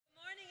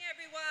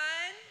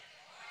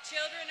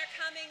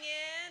coming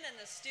in and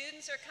the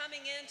students are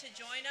coming in to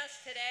join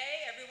us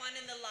today. Everyone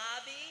in the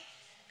lobby,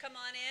 come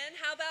on in.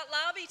 How about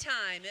lobby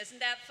time?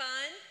 Isn't that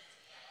fun?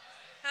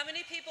 How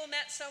many people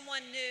met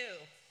someone new?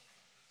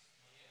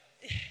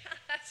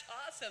 That's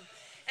awesome.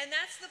 And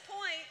that's the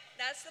point.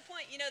 That's the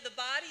point. You know, the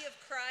body of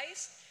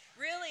Christ,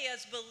 really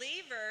as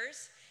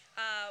believers,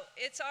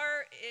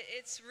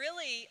 it's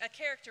really a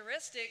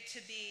characteristic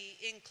to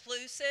be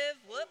inclusive.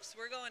 Whoops,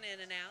 we're going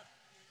in and out.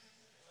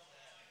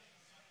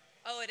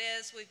 Oh, it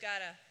is. We've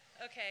got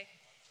okay,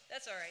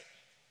 that's all right.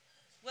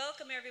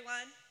 Welcome,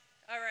 everyone.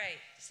 All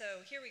right, so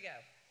here we go.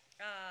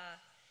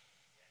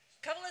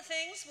 Couple of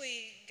things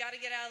we got to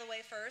get out of the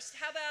way first.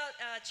 How about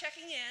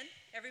checking in?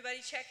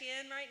 Everybody check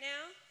in right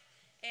now?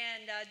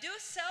 And do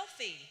a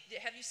selfie.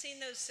 Have you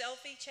seen those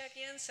selfie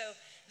check-ins? So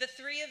the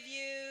three of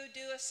you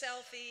do a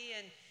selfie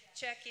and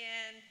check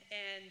in.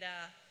 And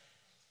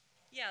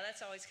yeah,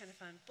 that's always kind of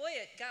fun. Boy,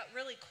 it got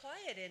really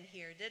quiet in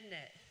here, didn't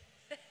it?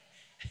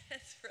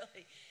 It's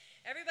really...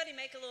 Everybody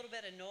make a little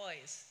bit of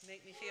noise.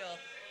 Make me feel...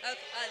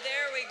 Okay,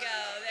 there we go.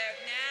 There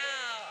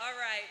now. All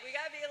right. We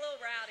got to be a little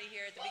rowdy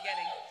here at the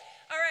beginning.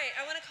 All right,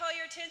 I want to call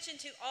your attention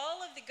to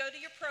go to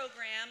your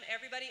program.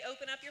 Everybody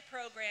open up your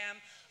program.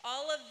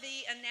 All of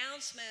the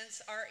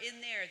announcements are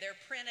in there.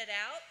 They're printed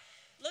out.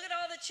 Look at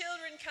all the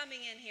children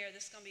coming in here.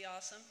 This is going to be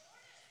awesome.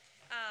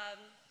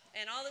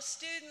 And all the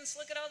students,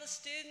 look at all the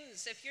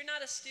students. If you're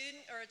not a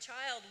student or a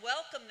child,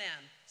 welcome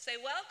them. Say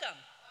welcome.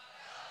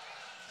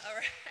 All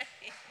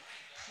right.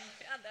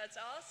 Yeah,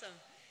 that's awesome.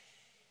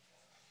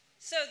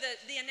 So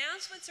the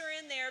announcements are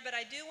in there, but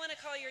I do want to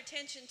call your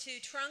attention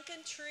to Trunk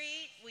and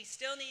Treat. We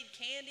still need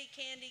candy.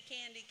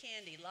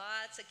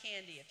 Lots of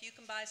candy. If you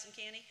can buy some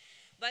candy.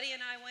 Buddy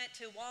and I went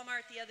to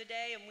Walmart the other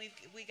day, and we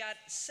got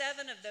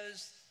 7 of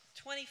those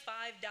 $25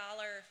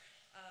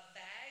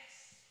 bags,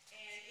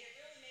 and it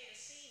really made a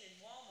scene in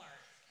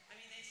Walmart. I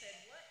mean, they said,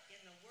 "What in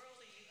the world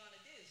are you going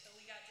to do?" So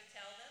we got to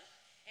tell them,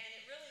 and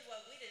it really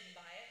was. We didn't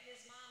buy it.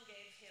 His mom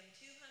gave him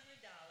 $200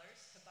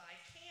 to buy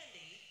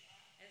candy.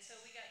 And so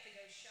we got to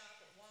go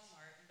shop at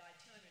Walmart and buy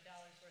 $200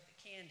 worth of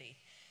candy.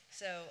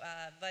 So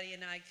Buddy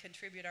and I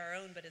contribute our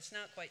own, but it's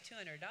not quite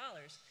 $200.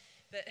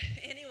 But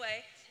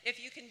anyway, if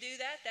you can do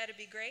that, that'd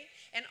be great.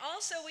 And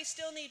also, we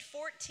still need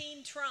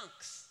 14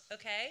 trunks,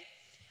 okay?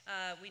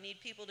 We need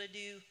people to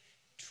do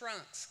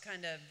trunks,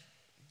 kind of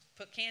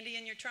put candy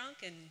in your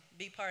trunk and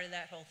be part of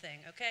that whole thing,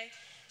 okay?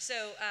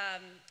 So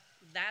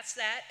that's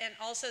that. And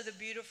also the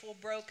beautiful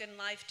Broken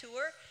Life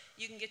Tour.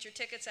 You can get your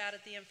tickets out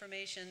at the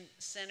Information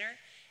Center.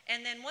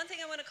 And then one thing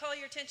I want to call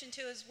your attention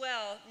to as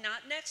well,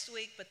 not next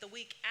week, but the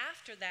week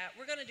after that,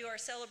 we're going to do our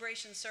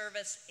celebration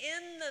service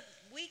in the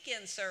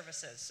weekend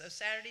services. So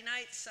Saturday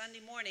night, Sunday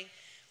morning,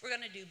 we're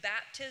going to do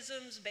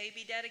baptisms,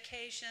 baby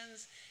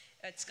dedications.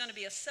 It's going to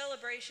be a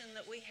celebration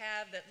that we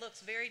have that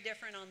looks very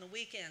different on the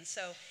weekend.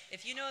 So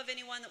if you know of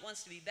anyone that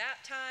wants to be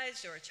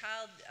baptized or a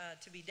child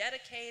to be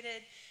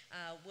dedicated,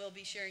 we'll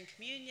be sharing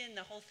communion,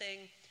 the whole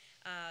thing.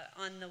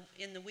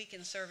 In the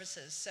weekend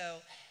services.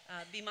 So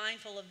be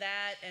mindful of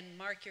that and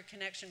mark your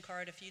connection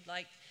card if you'd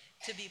like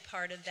to be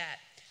part of that.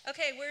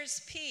 Okay, where's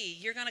P?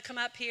 You're going to come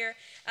up here.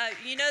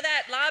 You know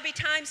that lobby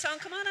time song?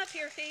 Come on up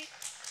here, P.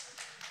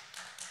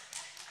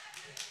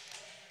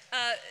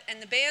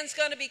 And the band's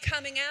going to be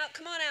coming out.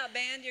 Come on out,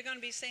 band. You're going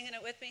to be singing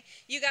it with me.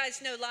 You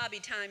guys know lobby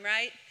time,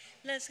 right?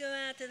 Let's go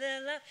out to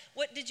the lobby.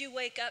 What did you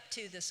wake up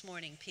to this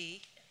morning,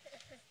 P?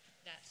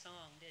 That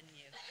song, didn't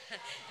you?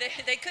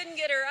 They couldn't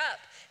get her up.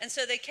 And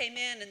so they came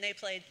in and they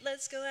played,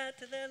 "Let's Go Out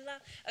to the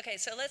Lobby." Okay,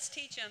 so let's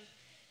teach them.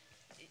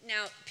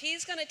 Now,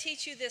 P's going to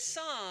teach you this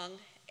song,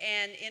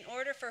 and in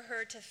order for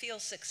her to feel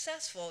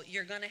successful,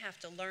 you're going to have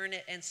to learn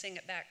it and sing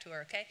it back to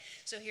her, okay?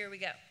 So here we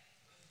go.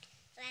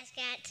 Let's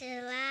get to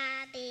the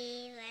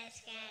lobby,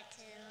 let's get to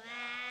the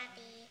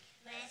lobby,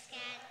 let's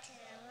get to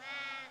the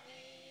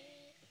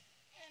lobby,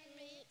 and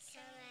meet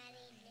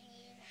somebody new.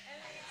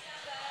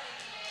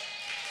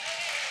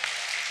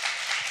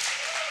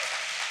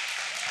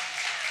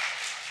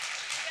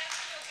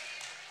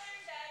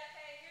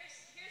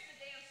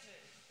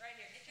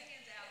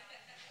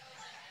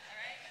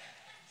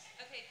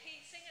 Okay,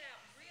 Pete, sing it out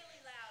really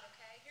loud,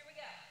 okay? Here we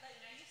go.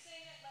 Now you sing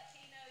it, let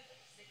Pete know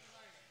that you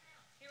learned it.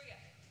 Here we go.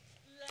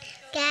 Let's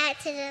go. Get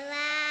to the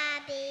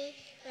lobby,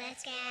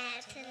 let's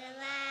get to the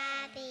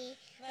lobby,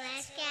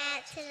 let's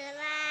get to the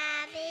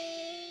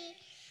lobby,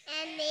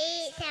 and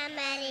meet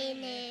somebody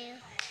new.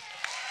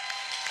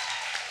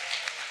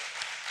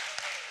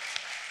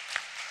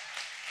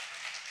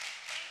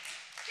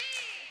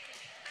 Pete!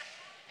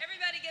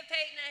 Everybody give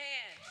Peyton a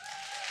hand.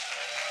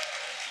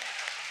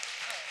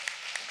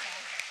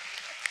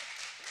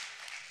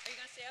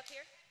 Stay up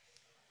here.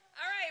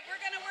 All right,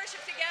 we're going to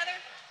worship together.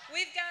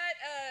 We've got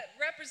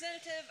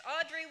Representative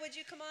Audrey. Would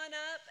you come on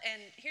up? And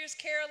here's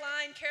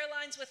Caroline.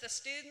 Caroline's with the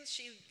students.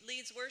 She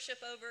leads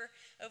worship over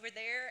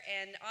there.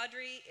 And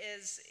Audrey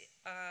is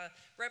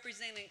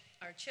representing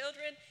our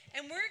children.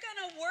 And we're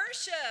going to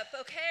worship.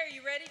 Okay, are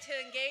you ready to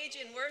engage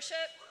in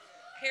worship?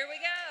 Here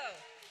we go.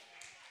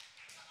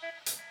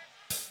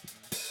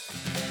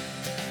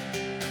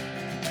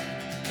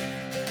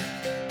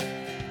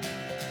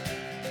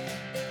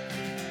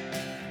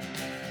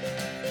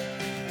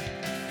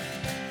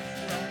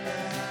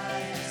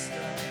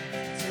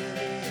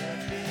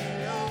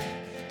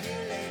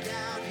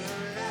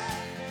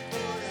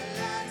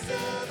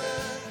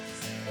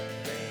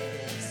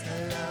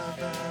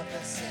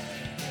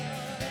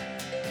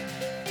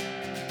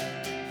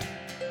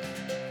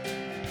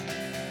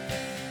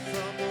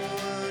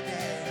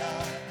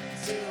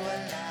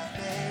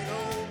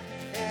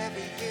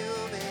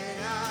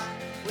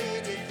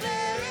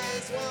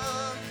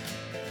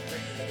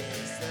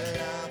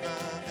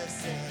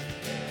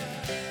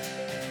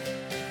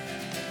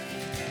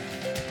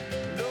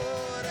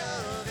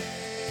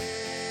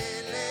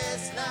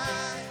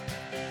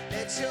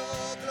 Let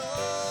your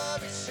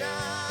glory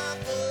shine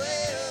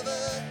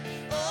forever.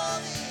 All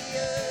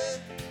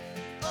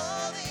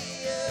the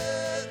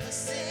earth will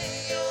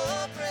sing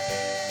your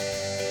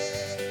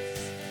praise.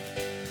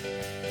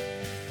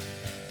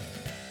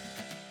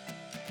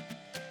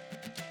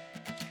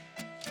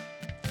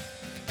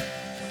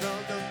 From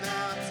the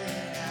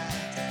mountain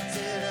high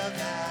to the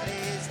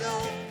valleys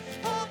low,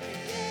 all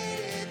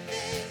created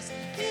things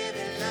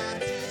giving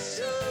life to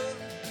show.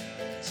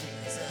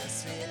 Jesus,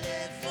 we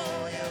live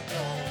for your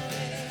glory.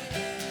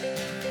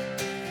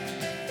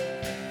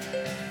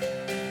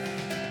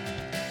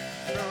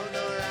 From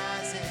the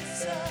rising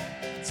sun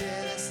to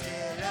the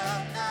still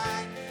of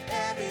night,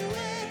 every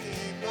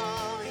waking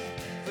morning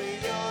for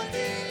your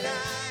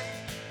delight.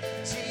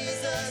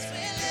 Jesus,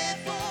 we live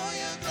for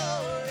your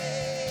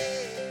glory.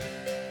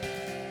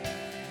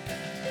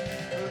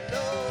 Oh,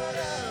 Lord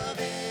of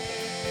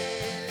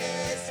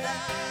endless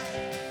light,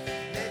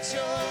 let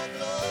your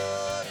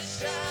glory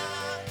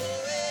shine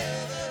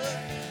forever.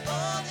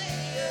 All the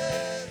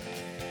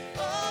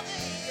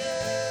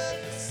earth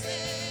will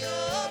sing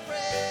your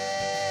praise.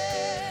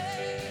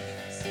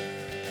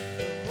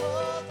 The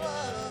hope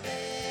of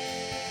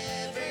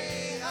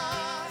every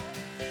heart,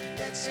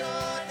 let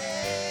your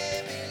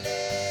name be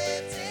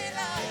lifted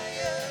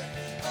higher.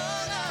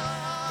 All our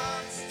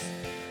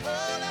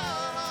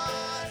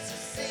hearts will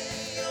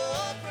sing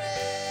your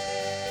praise.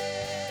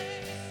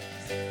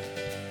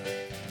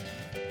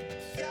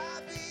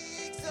 God be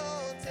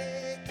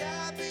exalted,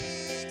 God be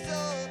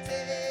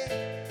exalted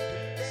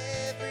in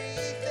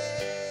everything.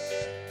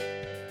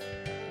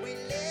 We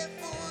live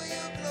for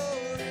your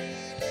glory,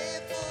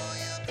 live for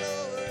your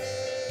glory.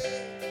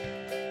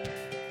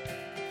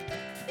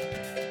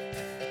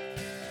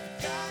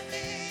 God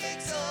be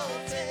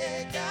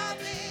exalted, God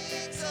be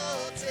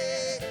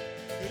exalted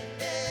in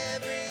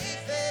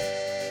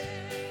everything.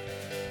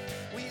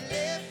 We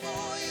live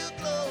for your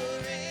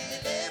glory,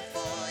 live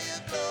for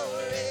your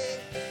glory.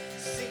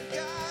 Sing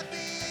God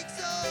be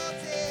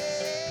exalted,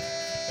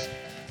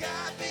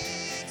 God be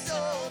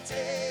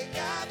exalted,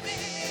 God be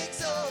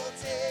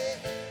exalted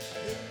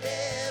in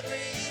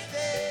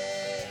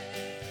everything.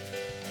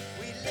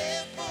 We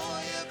live for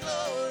your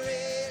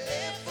glory,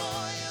 live for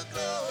your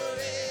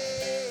glory.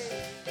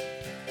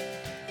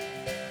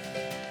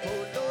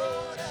 Oh,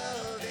 Lord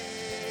of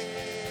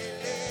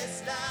endless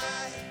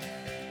light,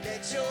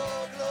 let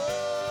your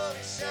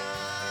glory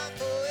shine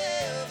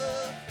forever.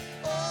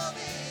 All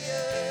the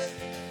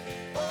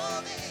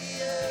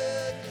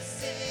earth will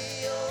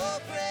sing your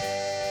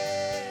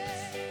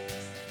praise.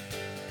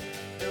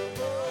 The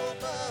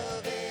hope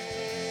of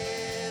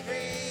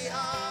every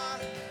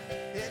heart,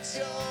 let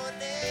your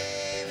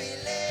name be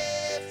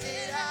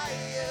lifted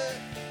higher.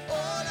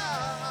 All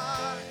our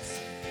hearts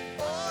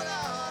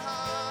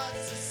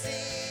will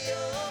sing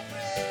your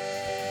praise.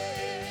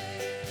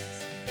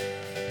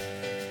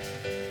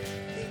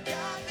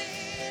 God be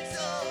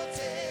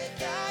exalted,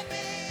 God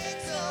be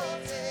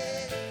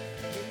exalted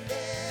in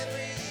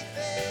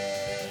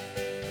everything.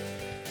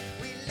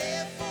 We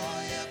live for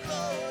your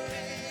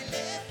glory,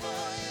 live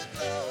for your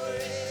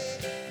glory.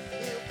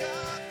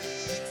 God be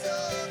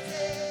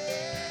exalted,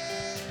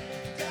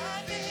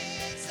 God be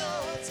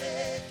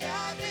exalted,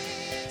 God be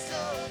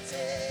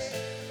exalted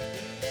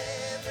in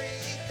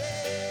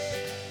everything.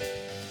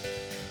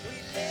 We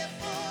live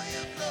for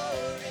your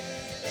glory,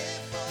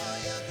 live for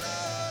your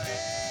glory.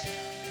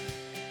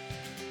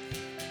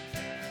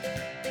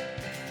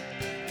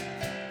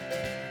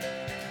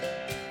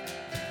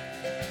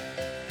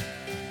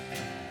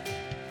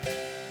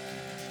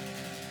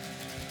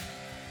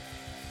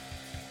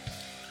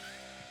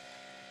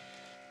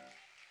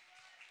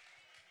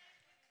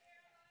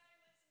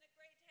 Wasn't it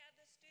great to have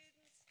the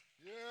students?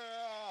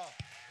 Yeah.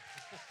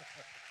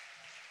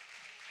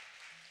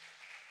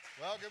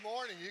 Well, good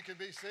morning. You can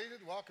be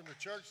seated. Welcome to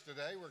church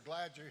today. We're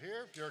glad you're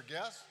here. If you're a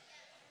guest,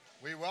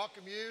 we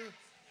welcome you.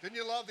 Didn't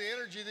you love the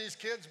energy these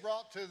kids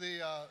brought to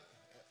the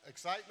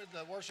excitement,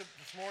 the worship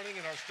this morning,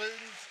 and our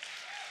students?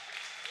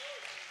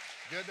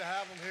 Good to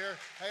have them here.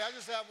 Hey, I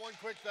just have one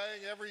quick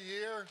thing. Every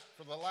year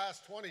for the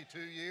last 22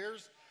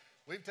 years,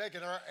 we've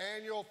taken our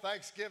annual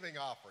Thanksgiving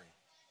offering.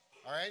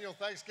 Our annual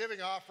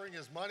Thanksgiving offering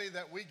is money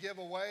that we give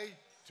away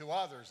to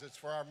others. It's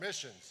for our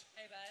missions.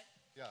 Hey, bud.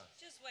 Yeah.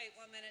 Just wait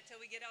 1 minute till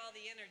we get all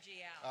the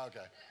energy out.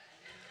 Okay.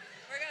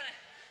 We're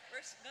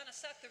gonna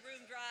suck the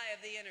room dry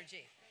of the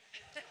energy.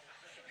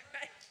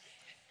 Right?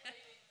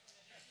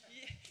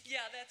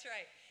 Yeah, that's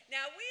right.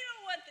 Now we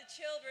don't want the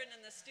children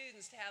and the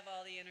students to have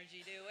all the energy,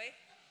 do we?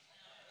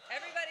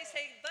 Everybody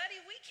say, buddy,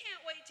 we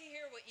can't wait to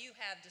hear what you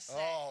have to say.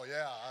 Oh,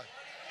 yeah.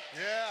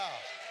 Yeah.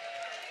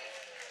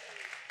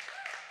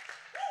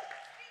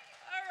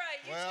 All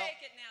right, you Well,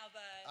 take it now,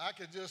 bud. I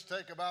could just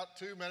take about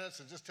 2 minutes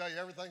and just tell you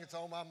everything that's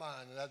on my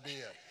mind, and that'd be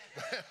it.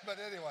 But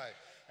anyway,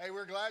 hey,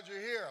 we're glad you're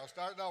here. I'll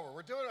start it over.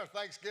 We're doing our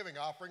Thanksgiving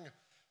offering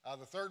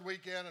the third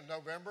weekend of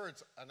November.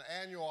 It's an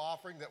annual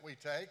offering that we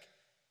take,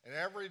 and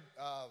every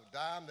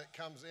dime that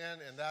comes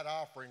in that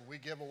offering, we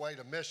give away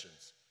to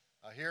missions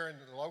here in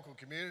the local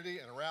community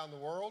and around the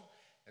world.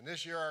 And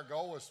this year our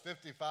goal was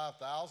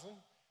 $55,000.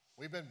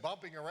 we've been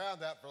bumping around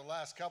that for the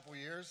last couple of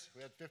years.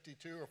 We had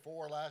 52 or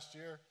 4 last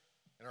year,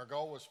 and our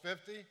goal was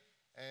 50.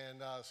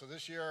 And so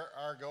this year,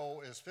 our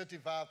goal is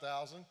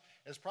 55,000.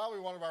 It's probably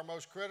one of our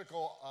most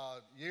critical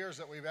years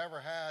that we've ever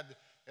had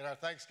in our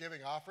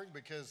Thanksgiving offering,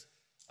 because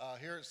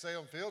here at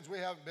Salem Fields, we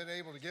haven't been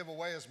able to give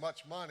away as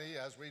much money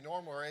as we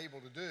normally are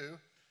able to do.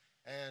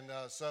 And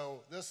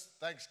so this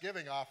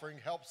Thanksgiving offering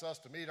helps us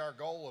to meet our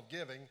goal of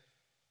giving.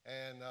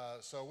 And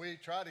so we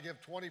try to give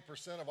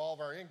 20% of all of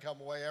our income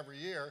away every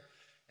year.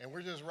 And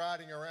we're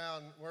riding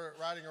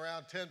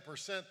around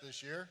 10%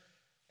 this year.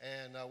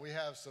 And we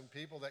have some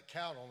people that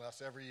count on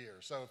us every year.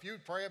 So if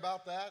you'd pray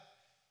about that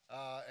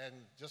and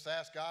just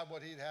ask God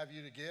what he'd have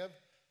you to give.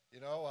 You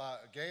know,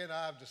 Gay and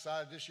I have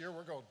decided this year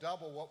we're going to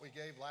double what we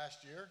gave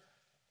last year.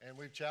 And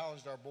we've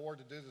challenged our board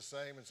to do the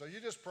same. And so you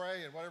just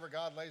pray, and whatever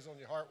God lays on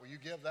your heart, will you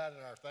give that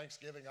in our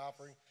Thanksgiving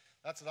offering?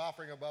 That's an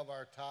offering above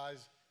our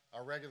tithes,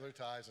 our regular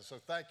tithes. And so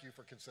thank you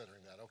for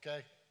considering that,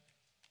 okay?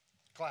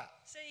 Clap.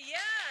 Say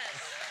yes.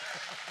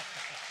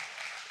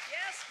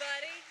 Yes,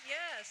 buddy.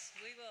 Yes,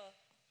 we will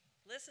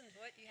listen to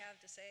what you have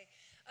to say.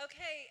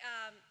 Okay,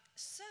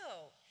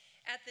 so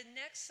at the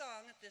next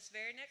song, at this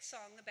very next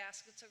song, the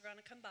baskets are going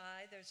to come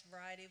by. There's a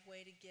variety of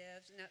way to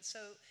give. Now,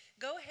 so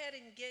go ahead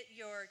and get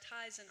your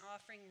tithes and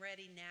offering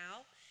ready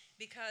now,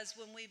 because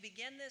when we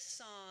begin this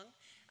song,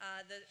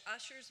 the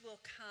ushers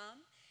will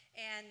come.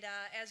 And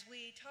as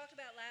we talked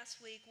about last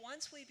week,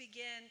 once we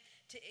begin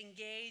to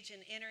engage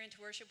and enter into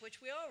worship,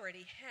 which we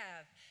already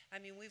have, I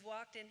mean, we've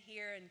walked in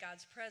here and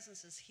God's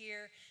presence is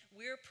here.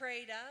 We're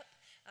prayed up.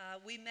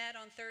 We met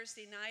on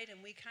Thursday night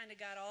and we kind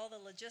of got all the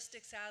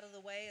logistics out of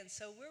the way, and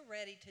so we're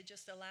ready to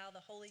just allow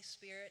the Holy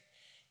Spirit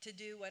to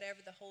do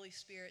whatever the Holy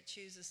Spirit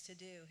chooses to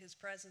do. His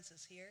presence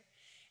is here.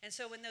 And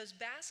so when those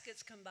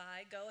baskets come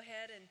by, go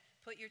ahead and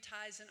put your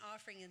tithes and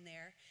offering in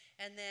there,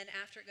 and then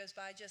after it goes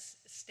by, just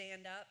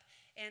stand up.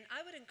 And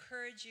I would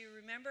encourage you,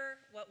 remember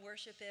what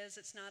worship is.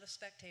 It's not a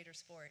spectator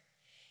sport.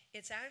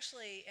 It's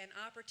actually an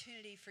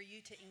opportunity for you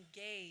to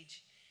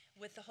engage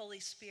with the Holy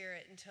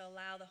Spirit and to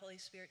allow the Holy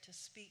Spirit to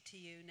speak to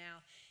you.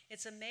 Now,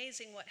 it's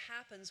amazing what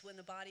happens when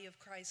the body of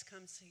Christ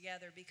comes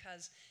together,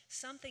 because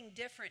something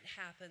different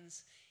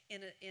happens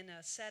in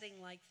a setting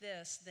like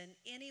this than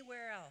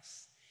anywhere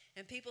else.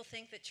 And people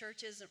think that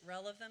church isn't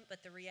relevant,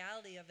 but the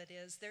reality of it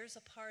is there's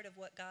a part of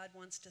what God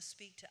wants to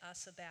speak to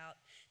us about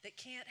that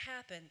can't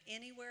happen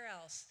anywhere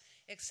else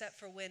except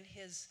for when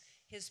his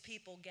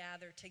people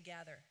gather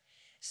together.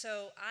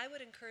 So I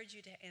would encourage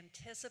you to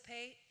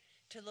anticipate,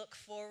 to look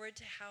forward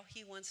to how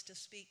he wants to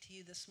speak to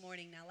you this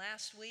morning. Now,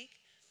 last week,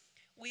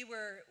 we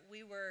were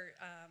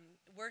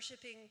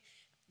worshiping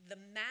the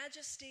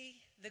majesty,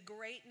 the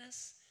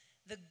greatness,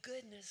 the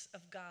goodness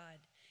of God.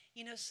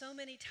 You know, so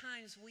many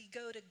times we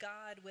go to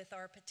God with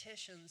our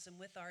petitions and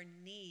with our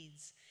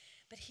needs,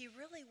 but he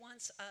really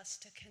wants us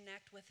to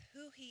connect with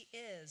who he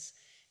is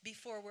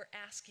before we're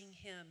asking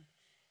him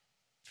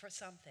for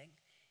something.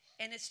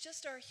 And it's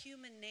just our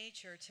human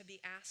nature to be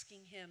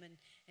asking him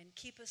and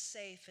keep us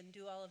safe and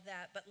do all of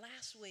that. But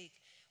last week,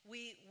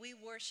 we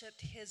worshiped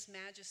his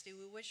majesty.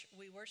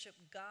 We worshiped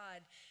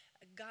God,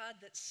 a God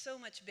that's so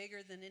much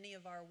bigger than any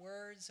of our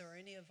words or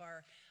any of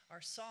our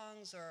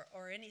songs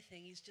or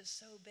anything. He's just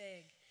so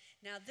big.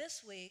 Now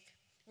this week,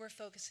 we're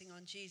focusing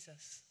on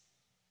Jesus.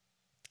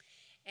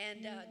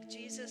 And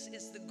Jesus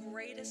is the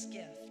greatest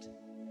gift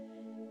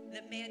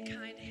that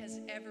mankind has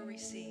ever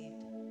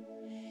received.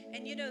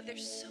 And you know,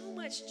 there's so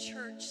much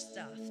church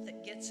stuff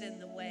that gets in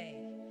the way.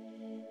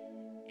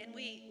 And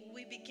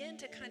we begin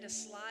to kind of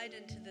slide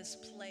into this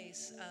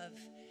place of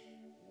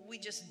we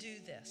just do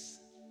this.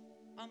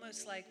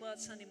 Almost like, well,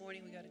 it's Sunday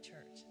morning, we go to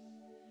church.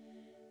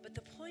 But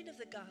the point of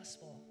the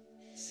gospel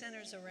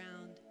centers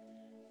around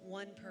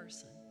one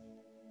person,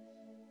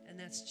 and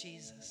that's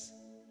Jesus,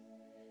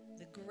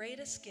 the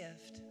greatest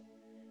gift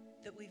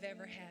that we've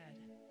ever had.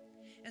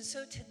 And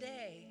so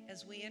today,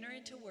 as we enter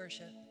into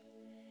worship,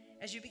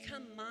 as you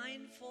become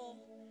mindful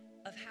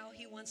of how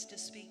he wants to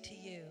speak to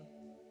you,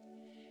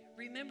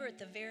 remember at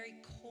the very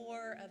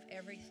core of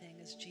everything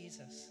is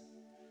Jesus,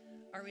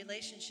 our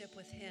relationship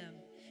with him.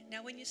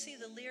 Now, when you see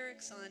the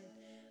lyrics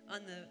on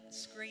the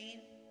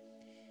screen,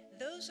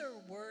 those are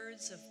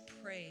words of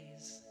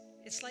praise.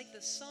 It's like the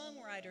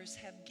songwriters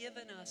have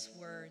given us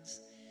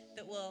words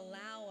that will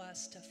allow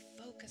us to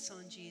focus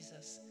on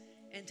Jesus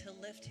and to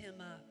lift him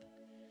up.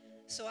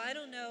 So I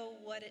don't know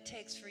what it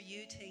takes for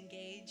you to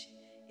engage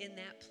in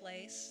that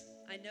place.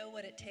 I know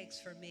what it takes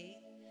for me.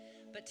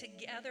 But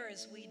together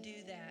as we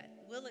do that,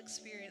 we'll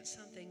experience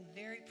something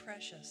very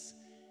precious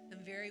and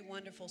very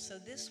wonderful. So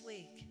this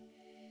week,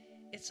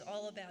 it's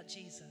all about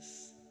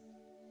Jesus.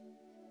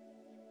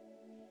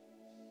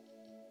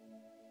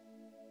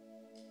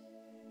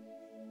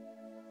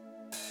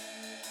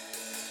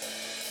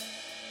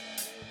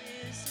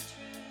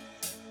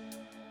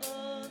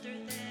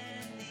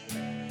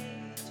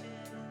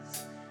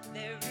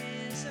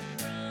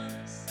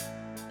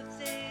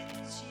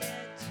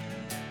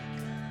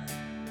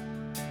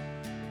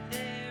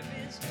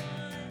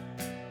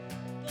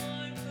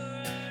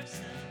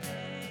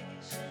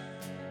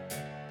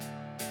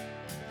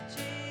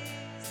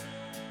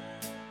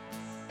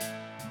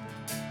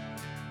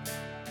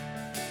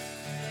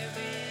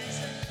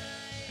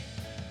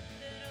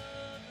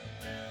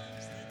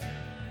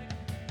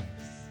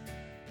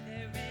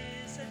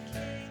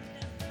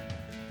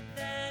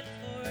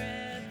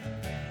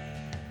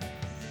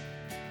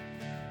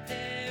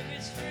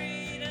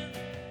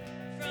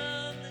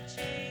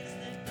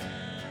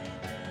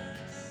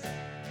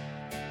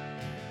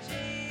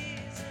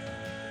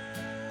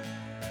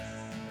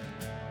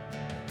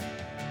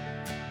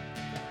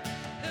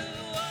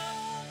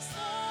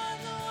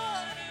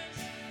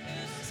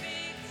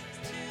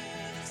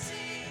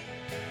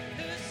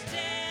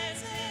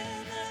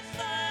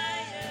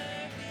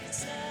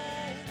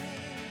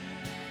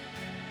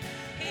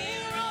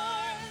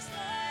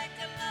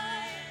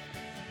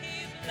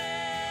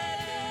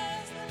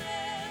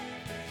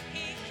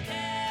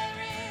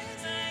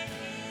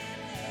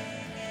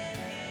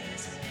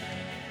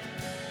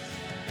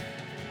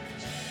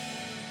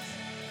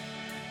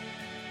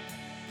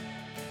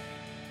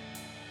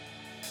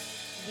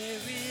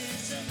 There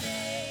is a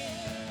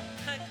name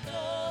I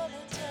call in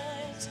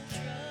times of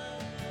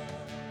trouble.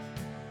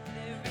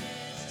 There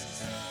is a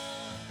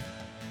song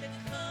that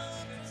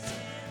comforts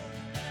in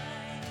the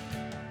night.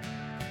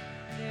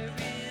 There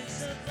is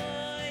a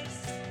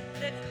voice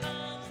that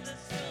calms the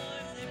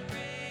storm that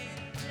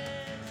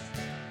rages.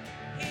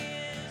 He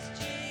is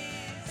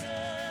Jesus,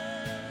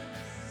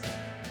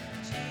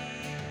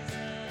 Jesus,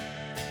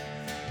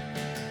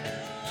 who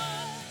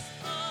walks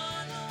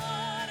on the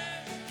water,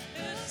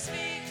 who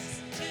speaks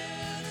to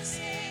the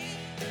sea,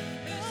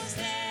 who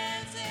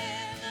stands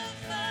in the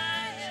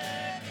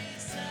fire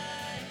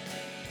beside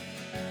me.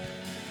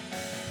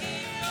 He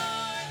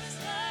roars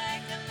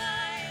like a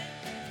lion,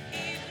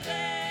 he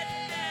bled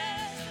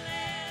as a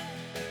lamb,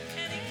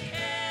 and he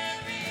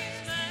carries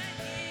my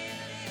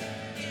healing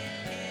in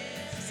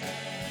his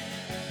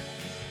hand.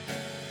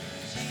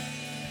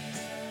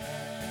 Jesus,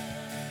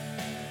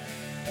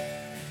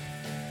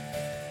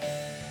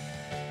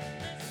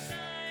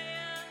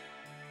 Messiah,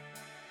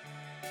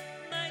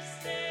 my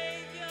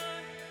Savior,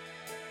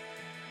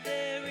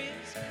 there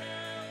is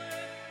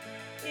power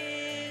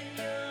in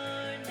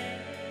your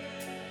name.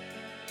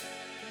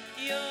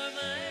 You're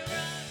my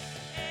rock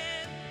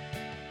and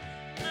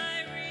my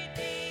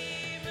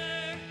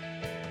Redeemer.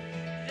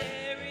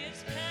 There is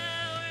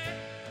power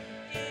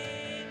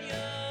in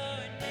your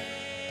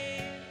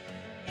name,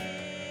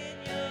 in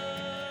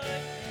your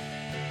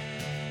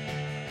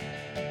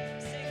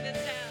name. Sing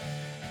this out.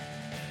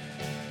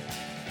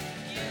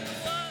 You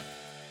walk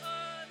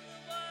on the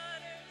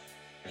waters,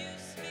 you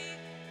speak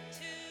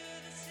to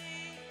the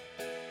sea,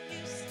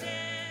 you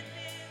stand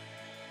in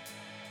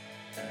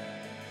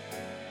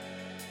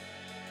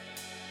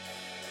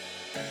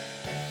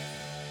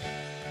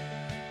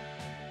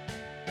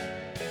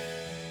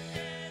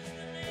as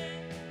the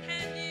land,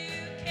 and you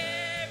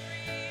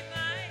carry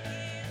my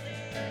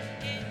healing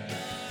in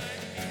your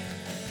hand.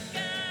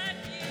 God,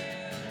 you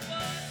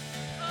walk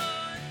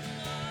on the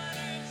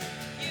waters,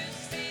 you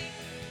speak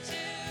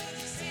to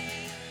the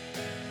sea,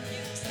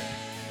 you stand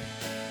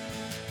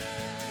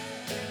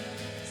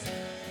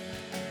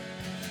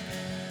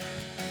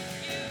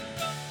you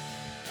roll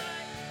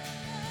like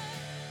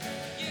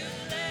you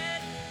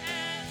led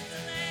as the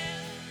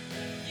lamb,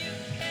 you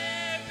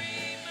carry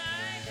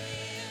my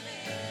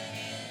healing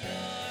in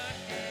your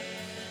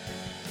hand.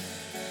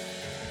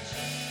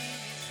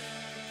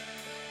 Jesus,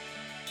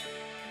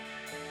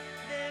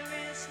 there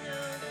is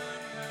no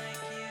one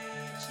like you,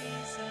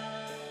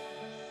 Jesus.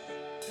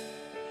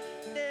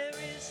 There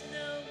is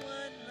no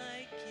one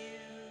like you.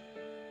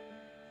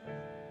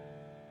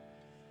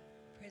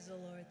 Praise the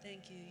Lord.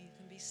 Thank you. You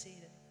can be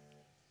seated.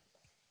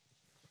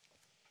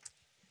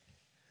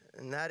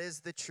 And that is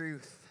the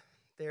truth.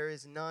 There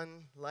is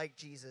none like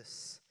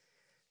Jesus.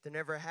 There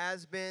never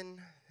has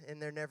been,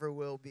 and there never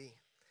will be.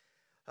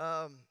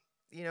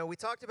 We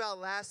talked about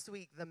last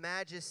week the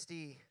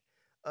majesty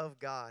of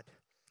God.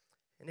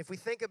 And if we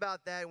think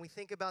about that, and we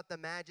think about the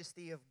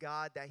majesty of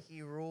God, that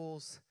he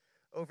rules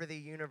over the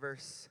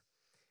universe,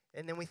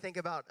 and then we think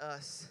about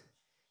us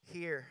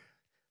here,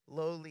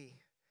 lowly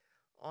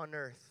on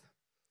earth.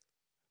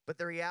 But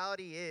the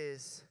reality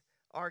is,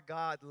 our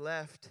God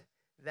left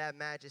that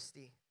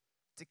majesty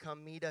to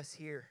come meet us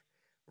here,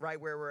 right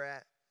where we're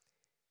at.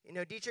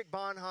 Dietrich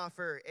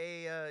Bonhoeffer,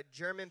 a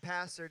German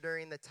pastor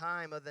during the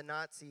time of the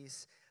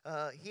Nazis,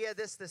 he had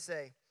this to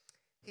say.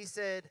 He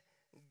said,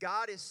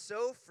 God is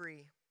so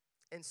free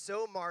and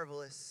so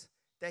marvelous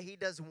that he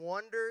does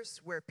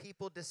wonders where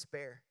people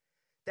despair,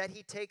 that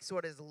he takes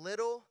what is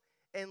little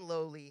and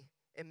lowly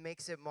and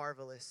makes it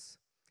marvelous.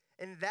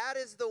 And that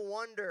is the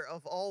wonder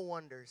of all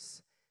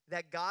wonders,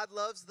 that God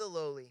loves the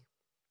lowly.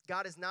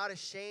 God is not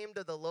ashamed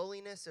of the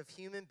lowliness of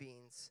human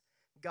beings.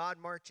 God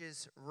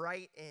marches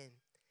right in.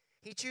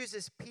 He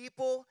chooses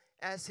people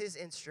as his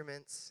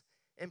instruments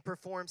and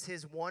performs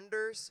his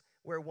wonders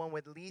where one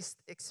would least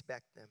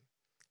expect them.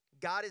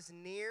 God is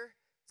near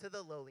to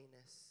the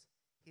lowliness.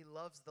 He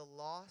loves the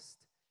lost,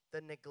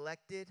 the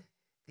neglected,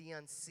 the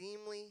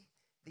unseemly,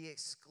 the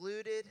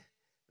excluded,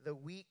 the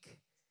weak,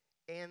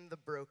 and the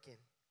broken.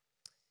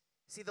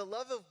 See, the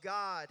love of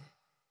God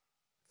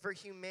for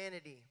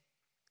humanity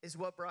is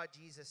what brought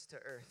Jesus to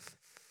earth.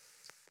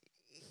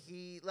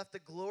 He left the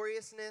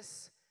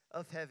gloriousness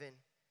of heaven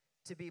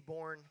to be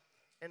born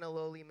in a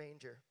lowly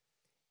manger.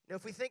 Now,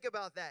 if we think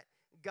about that,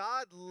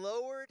 God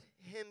lowered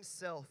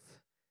himself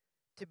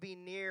to be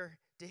near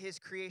to his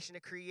creation, a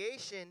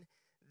creation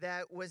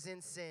that was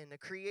in sin, a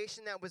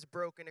creation that was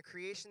broken, a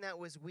creation that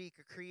was weak,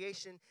 a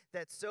creation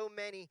that so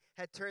many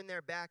had turned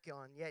their back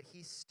on, yet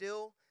he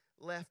still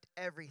left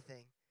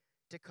everything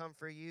to come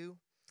for you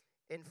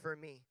and for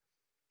me.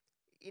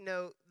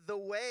 The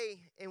way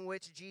in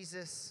which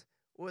Jesus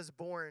was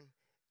born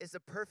is a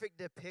perfect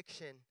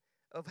depiction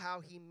of how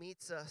he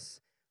meets us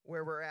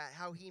where we're at,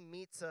 how he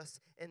meets us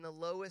in the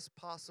lowest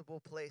possible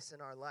place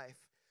in our life.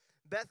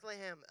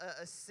 Bethlehem,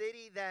 a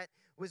city that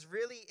was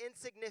really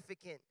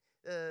insignificant.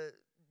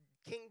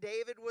 King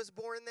David was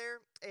born there,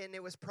 and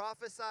it was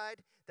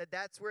prophesied that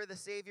that's where the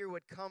Savior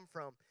would come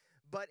from.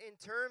 But in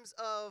terms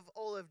of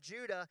all of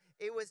Judah,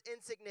 it was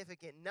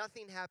insignificant.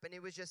 Nothing happened.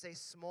 It was just a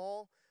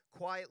small,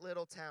 quiet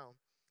little town.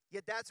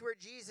 Yet that's where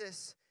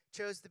Jesus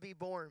chose to be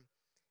born.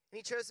 And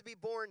he chose to be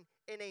born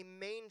in a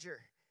manger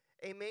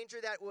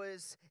that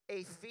was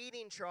a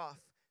feeding trough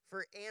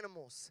for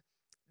animals.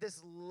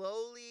 This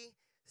lowly,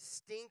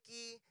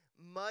 stinky,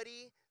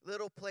 muddy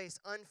little place,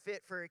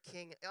 unfit for a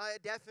king.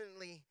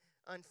 Definitely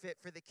unfit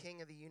for the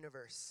king of the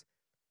universe.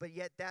 But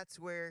yet that's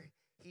where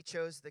he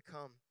chose to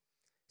come.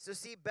 So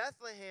see,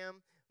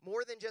 Bethlehem,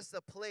 more than just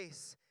a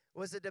place,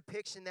 was a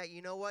depiction that,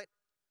 you know what?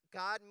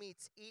 God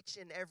meets each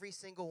and every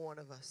single one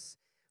of us.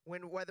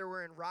 Whether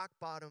we're in rock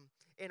bottom,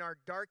 in our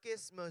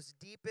darkest, most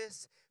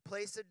deepest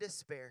place of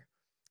despair,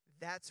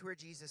 that's where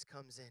Jesus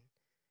comes in.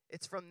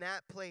 It's from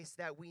that place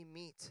that we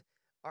meet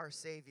our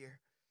Savior.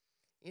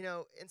 You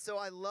know, and so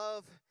I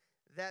love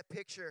that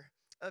picture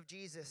of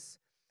Jesus.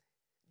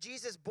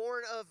 Jesus,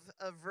 born of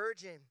a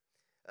virgin,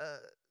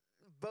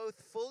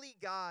 both fully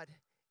God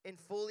and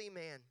fully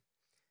man.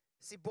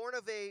 See, born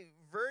of a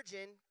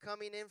virgin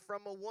coming in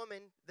from a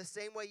woman, the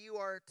same way you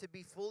are to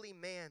be fully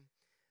man,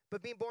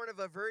 but being born of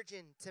a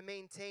virgin to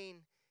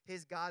maintain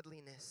his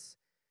godliness,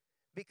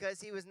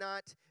 because he was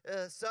not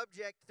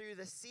subject through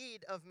the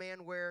seed of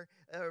man where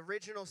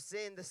original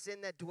sin, the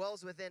sin that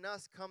dwells within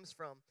us, comes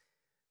from.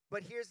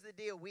 But here's the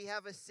deal. We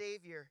have a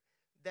Savior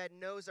that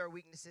knows our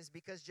weaknesses,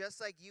 because just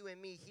like you and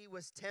me, he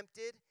was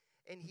tempted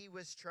and he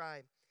was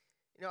tried.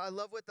 You know, I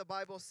love what the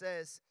Bible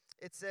says.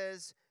 It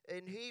says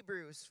in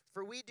Hebrews,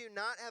 "For we do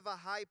not have a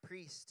high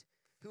priest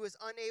who is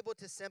unable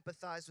to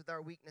sympathize with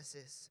our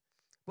weaknesses,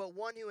 but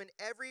one who in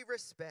every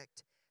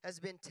respect has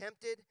been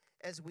tempted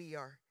as we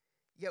are,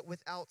 yet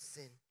without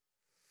sin."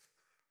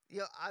 You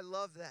know, I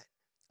love that.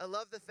 I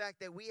love the fact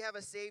that we have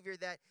a Savior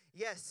that,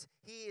 yes,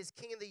 he is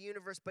King of the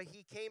universe, but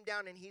he came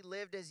down and he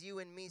lived as you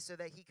and me so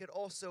that he could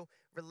also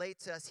relate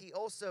to us. He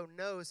also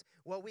knows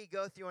what we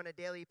go through on a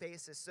daily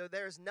basis. So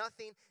there's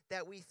nothing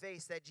that we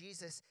face that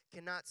Jesus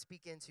cannot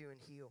speak into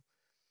and heal.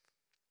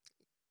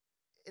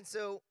 And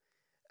so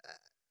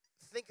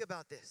think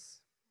about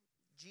this.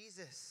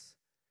 Jesus,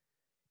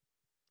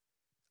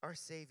 our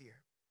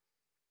Savior.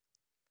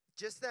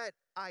 Just that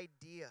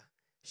idea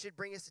should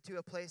bring us to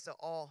a place of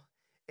awe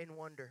and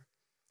wonder.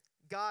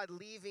 God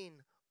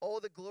leaving all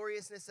the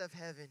gloriousness of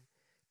heaven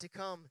to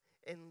come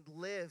and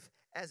live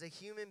as a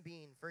human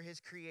being for his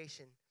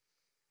creation.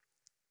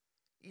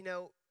 You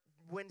know,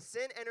 when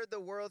sin entered the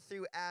world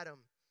through Adam,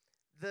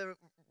 the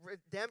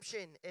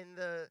redemption and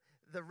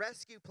the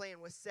rescue plan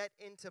was set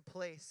into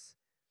place.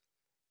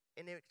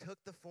 And it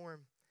took the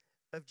form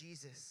of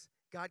Jesus.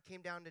 God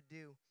came down to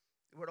do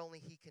what only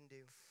he can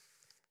do.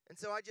 And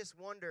so I just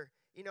wonder,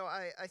 you know,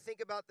 I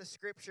think about the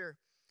scripture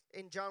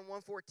in John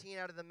 1:14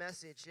 out of the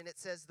Message, and it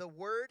says, "The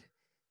Word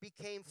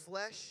became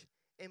flesh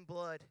and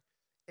blood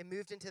and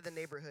moved into the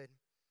neighborhood.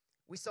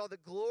 We saw the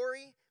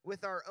glory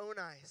with our own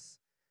eyes,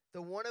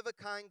 the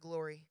one-of-a-kind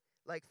glory,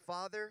 like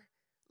Father,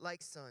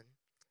 like Son,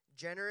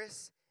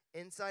 generous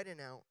inside and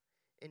out,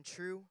 and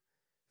true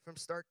from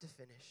start to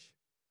finish."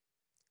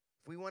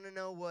 If we want to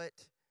know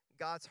what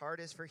God's heart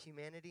is for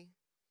humanity,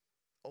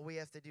 all we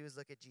have to do is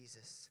look at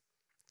Jesus.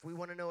 If we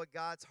want to know what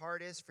God's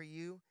heart is for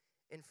you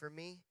and for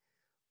me,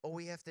 all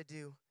we have to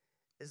do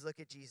is look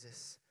at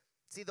Jesus.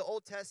 See, the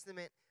Old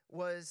Testament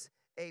was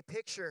a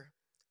picture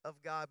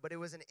of God, but it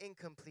was an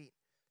incomplete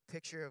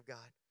picture of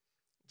God.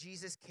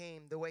 Jesus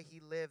came the way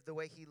he lived, the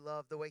way he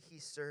loved, the way he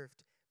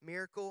served,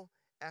 miracle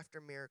after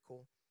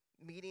miracle,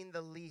 meeting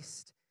the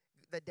least,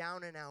 the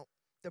down and out,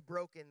 the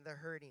broken, the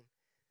hurting.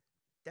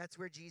 That's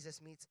where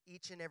Jesus meets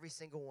each and every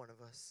single one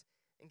of us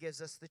and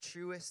gives us the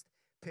truest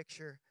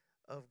picture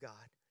of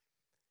God.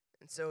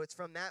 And so it's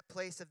from that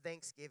place of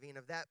thanksgiving,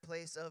 of that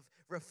place of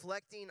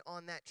reflecting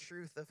on that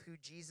truth of who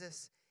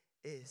Jesus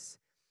is,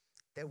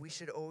 that we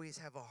should always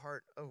have a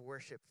heart of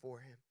worship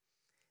for him.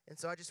 And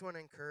so I just want to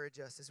encourage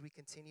us as we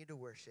continue to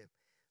worship,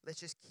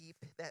 let's just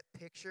keep that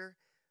picture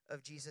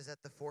of Jesus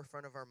at the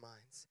forefront of our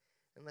minds.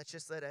 And let's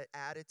just let an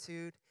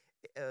attitude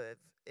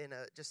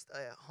just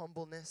a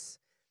humbleness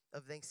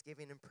of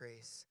thanksgiving and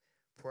praise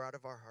pour out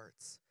of our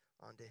hearts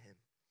onto him.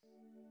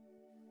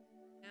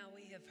 Now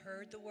we have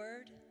heard the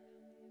word.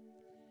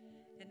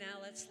 And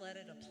now let's let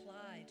it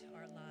apply to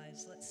our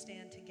lives. Let's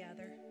stand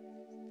together.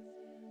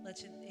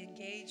 Let's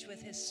engage with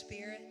his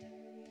Spirit.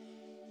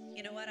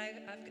 You know what?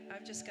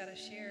 I've just got to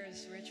share.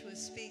 As Rich was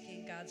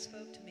speaking, God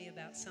spoke to me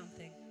about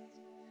something.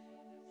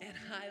 And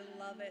I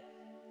love it.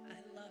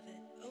 I love it.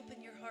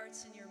 Open your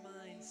hearts and your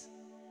minds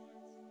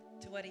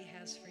to what he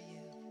has for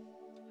you.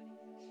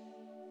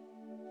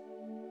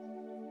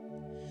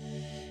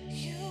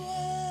 You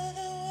are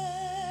the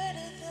Word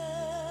at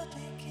the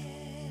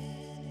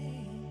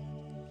beginning,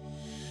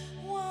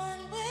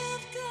 one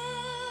with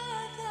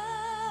God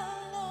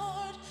the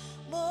Lord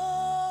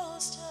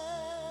Most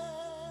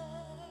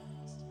High.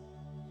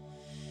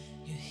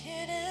 Your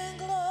hidden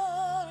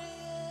glory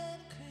in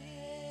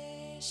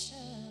creation,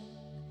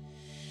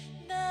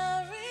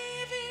 now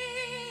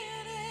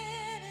revealed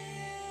in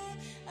you,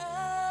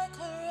 our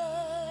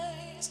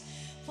Christ.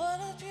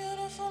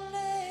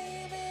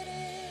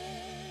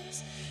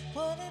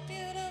 What a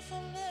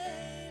beautiful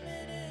name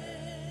it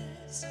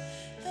is,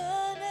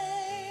 the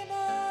name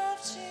of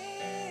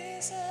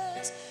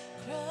Jesus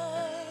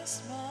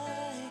Christ,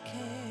 my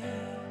King.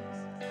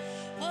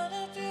 What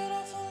a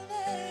beautiful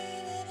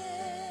name it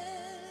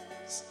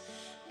is,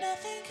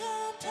 nothing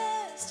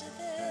compares to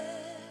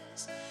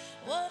this.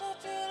 What a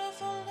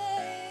beautiful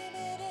name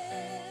it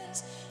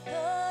is,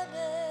 the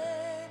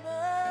name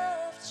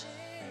of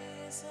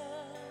Jesus.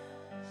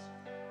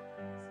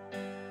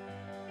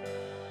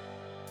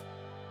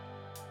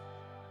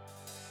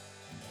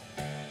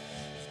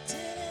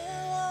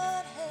 Didn't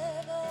want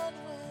heaven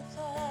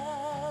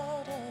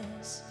without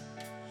us.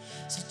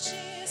 So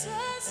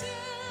Jesus,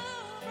 you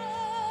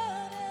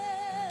brought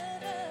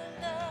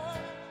heaven down.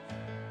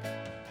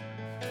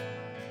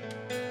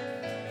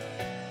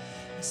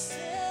 Your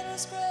sin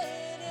was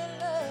great, your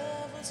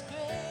love was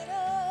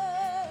greater.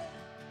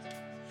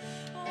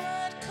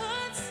 What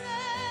could separate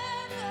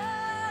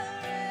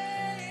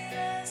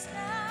us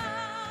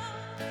now?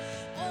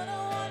 What a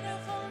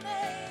wonderful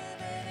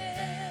name it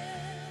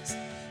is.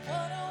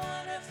 What a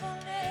wonderful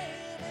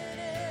name it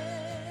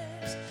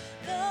is.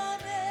 The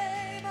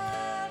name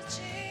of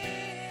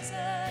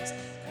Jesus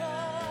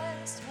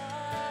Christ,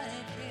 my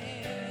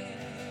King.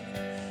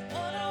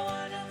 What a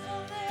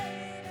wonderful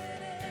name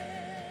it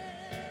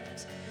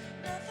is.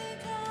 Nothing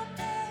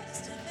compares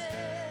to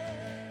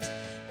this.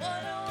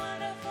 What a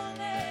wonderful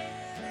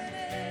name it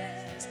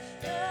is.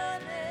 The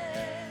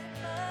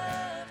name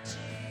of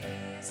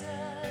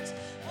Jesus.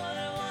 What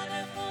a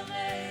wonderful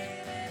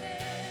name it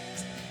is.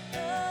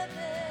 The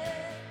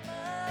name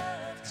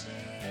of Jesus.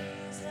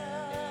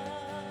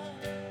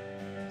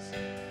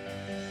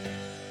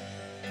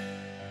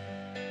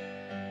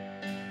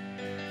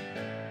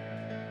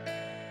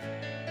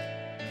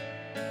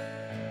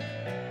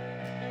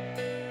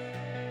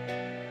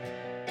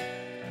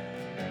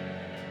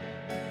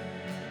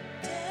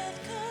 Death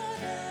could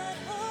not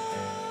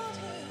hold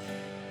you.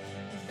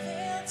 The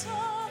veil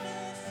tore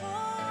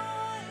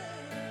before you.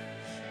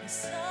 You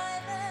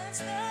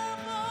silenced the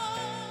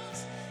bones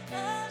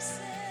of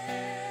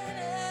sin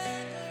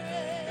and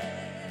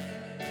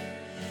grave.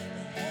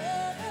 The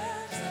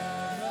heavens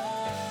are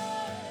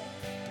roaring,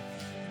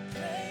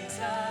 praise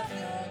of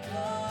your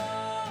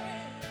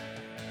glory.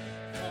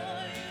 For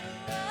you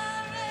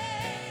are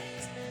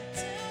raised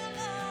to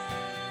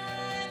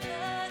life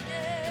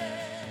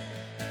again.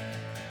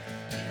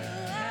 You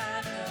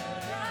have no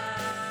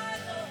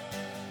rival.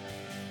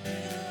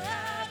 You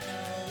have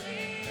no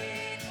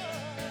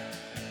equal.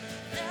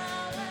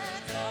 Now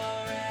and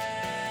forever,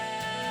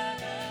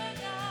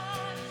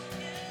 God,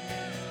 you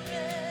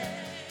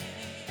reign.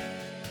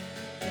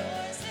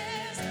 Yours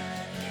is the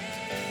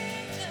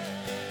kingdom.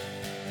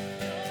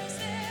 Yours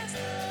is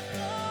the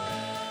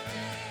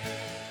glory.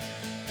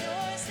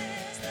 Yours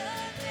is the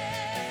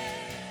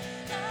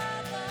name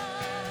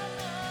above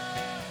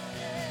all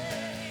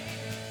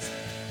names.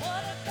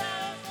 What a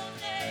powerful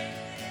name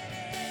it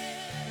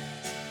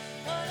is.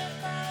 What a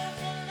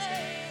powerful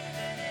name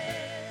it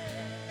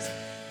is.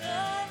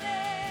 The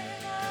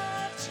name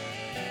of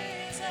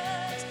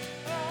Jesus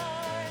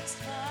Christ,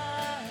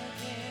 my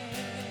King.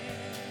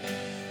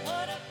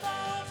 What a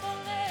powerful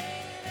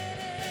name it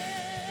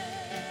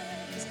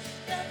is.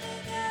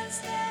 Nothing can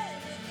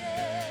stand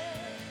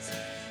against.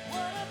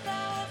 What a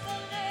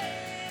powerful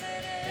name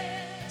it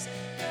is.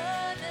 The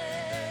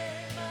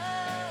name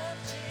of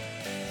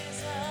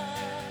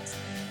Jesus.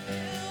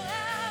 You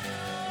have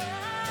no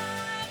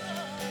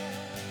rival.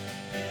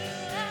 You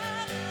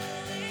have no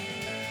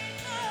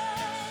equal.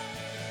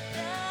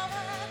 Now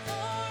and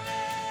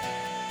forever,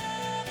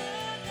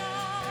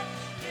 God,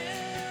 you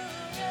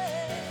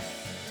reign.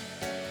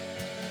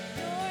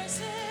 Yours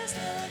is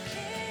the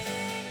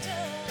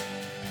kingdom.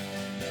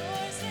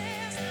 Yours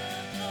is the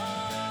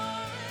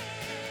glory.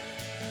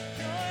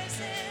 Yours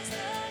is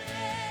the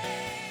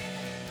name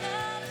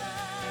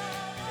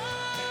above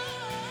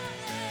all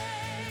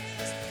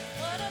names.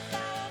 What a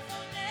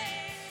powerful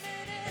name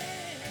it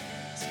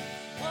is.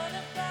 What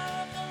a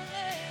powerful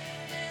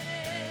name it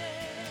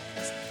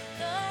is.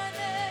 The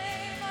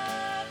name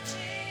of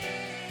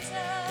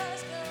Jesus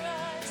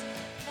Christ,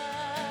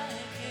 my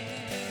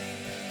King.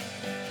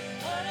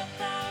 What a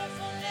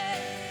powerful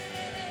name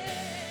it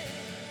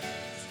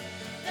is.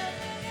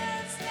 Nothing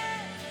can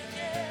stand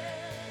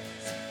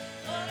against.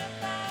 What a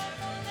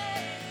powerful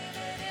name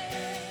it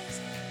is.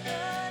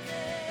 The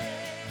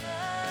name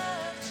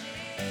of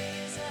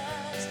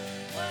Jesus.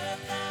 What a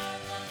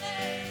powerful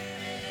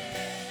name it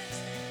is.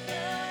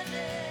 The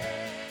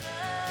name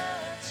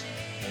of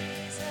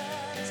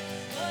Jesus.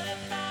 What a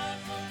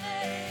powerful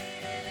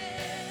name it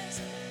is.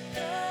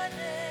 The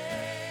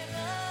name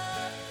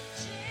of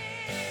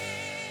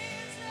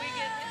Jesus. We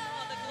give him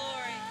all the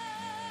glory.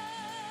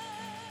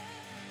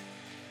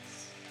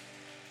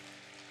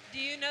 Do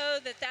you know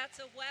that that's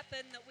a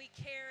weapon that we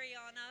carry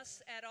on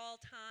us at all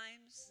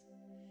times?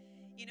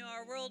 You know,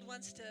 our world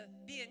wants to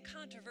be in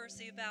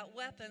controversy about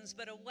weapons,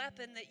 but a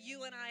weapon that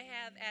you and I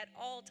have at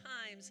all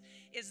times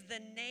is the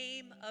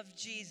name of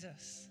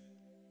Jesus.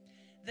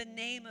 The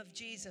name of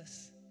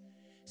Jesus.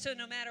 So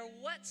no matter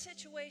what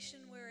situation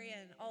we're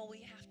in, all we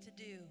have to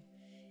do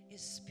is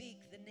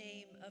speak the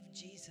name of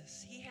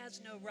Jesus. He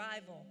has no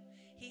rival.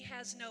 He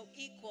has no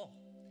equal.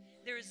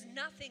 There is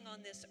nothing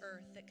on this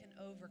earth that can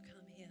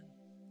overcome him.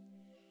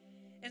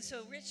 And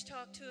so Rich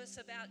talked to us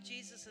about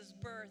Jesus'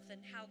 birth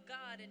and how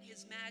God in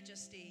his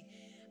majesty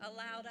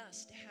allowed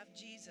us to have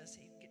Jesus.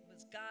 It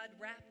was God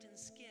wrapped in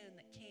skin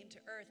that came to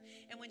earth.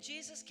 And when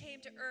Jesus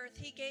came to earth,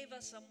 he gave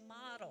us a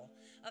model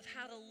of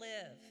how to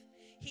live.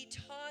 He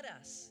taught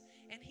us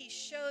and he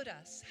showed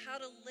us how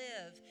to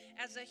live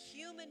as a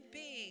human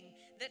being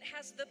that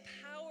has the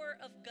power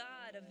of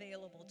God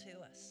available to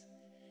us.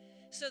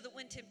 So that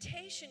when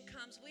temptation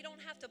comes, we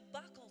don't have to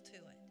buckle to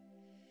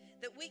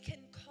it. That we can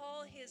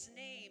call his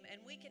name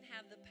and we can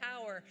have the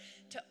power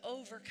to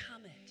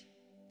overcome it.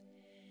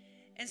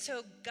 And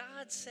so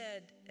God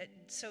said,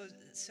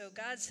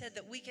 God said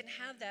that we can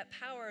have that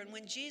power. And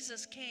when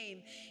Jesus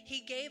came,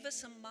 he gave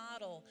us a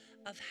model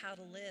of how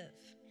to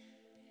live.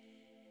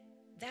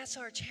 That's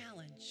our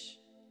challenge,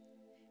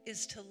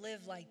 is to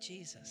live like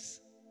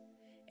Jesus.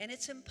 And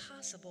it's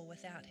impossible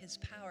without his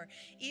power.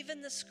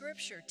 Even the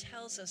scripture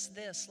tells us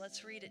this.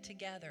 Let's read it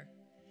together.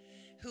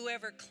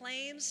 Whoever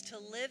claims to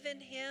live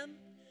in him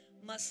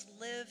must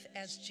live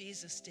as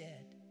Jesus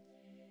did.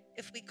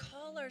 If we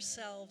call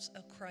ourselves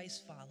a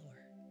Christ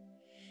follower,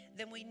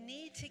 then we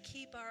need to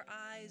keep our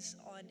eyes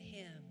on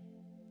him.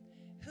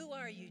 Who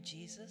are you,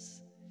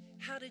 Jesus?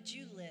 How did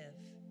you live?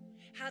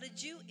 How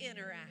did you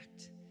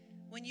interact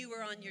when you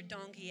were on your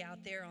donkey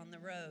out there on the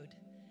road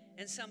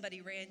and somebody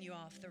ran you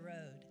off the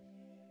road?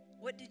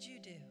 What did you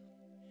do?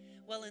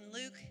 Well, in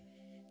Luke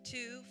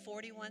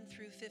 2:41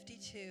 through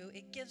 52,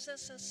 it gives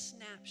us a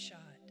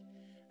snapshot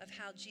of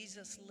how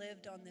Jesus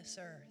lived on this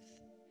earth.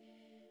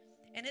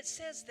 And it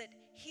says that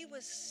he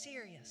was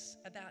serious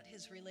about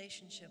his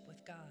relationship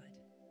with God.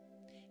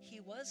 He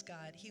was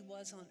God, he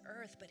was on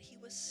earth, but he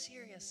was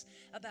serious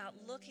about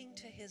looking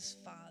to his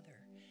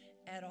Father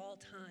at all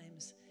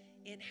times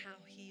in how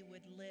he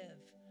would live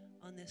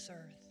on this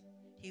earth.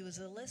 He was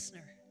a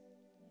listener.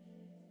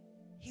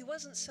 He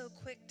wasn't so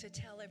quick to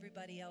tell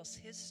everybody else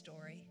his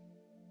story.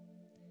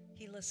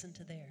 He listened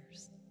to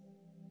theirs.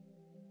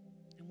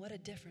 And what a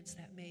difference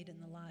that made in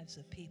the lives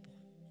of people.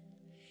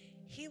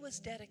 He was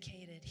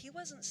dedicated. He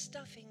wasn't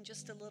stuffing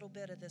just a little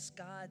bit of this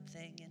God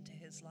thing into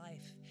his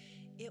life.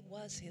 It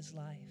was his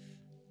life.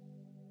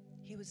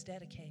 He was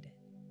dedicated.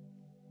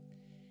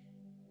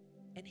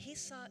 And he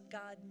sought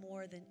God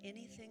more than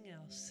anything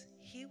else.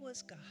 He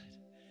was God,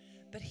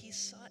 but he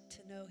sought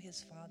to know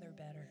his Father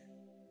better.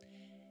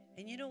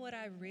 And you know what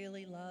I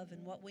really love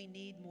and what we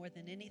need more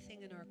than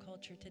anything in our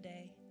culture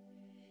today?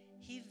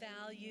 He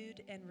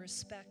valued and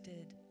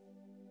respected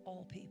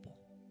all people.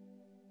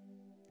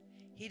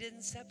 He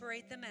didn't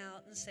separate them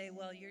out and say,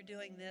 well, you're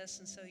doing this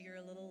and so you're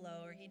a little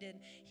lower. He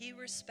didn't. He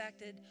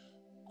respected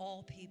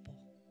all people.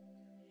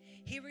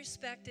 He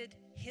respected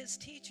his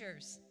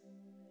teachers.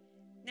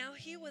 Now,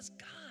 he was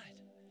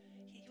God.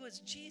 He was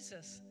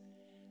Jesus.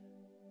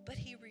 But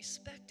he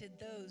respected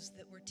those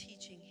that were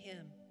teaching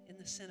him in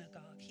the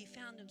synagogue. He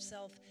found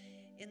himself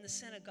in the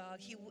synagogue.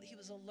 He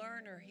was a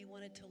learner. He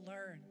wanted to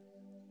learn.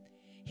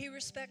 He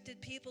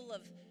respected people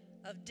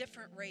of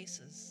different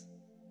races.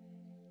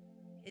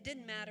 It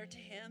didn't matter to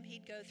him.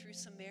 He'd go through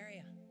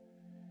Samaria.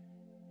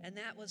 And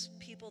that was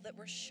people that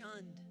were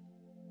shunned.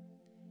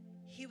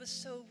 He was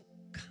so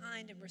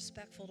kind and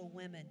respectful to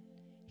women.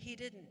 He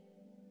didn't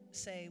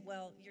say,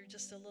 well, you're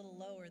just a little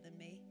lower than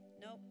me.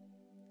 Nope.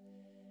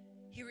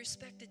 He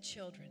respected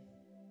children.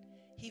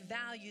 He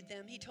valued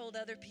them. He told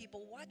other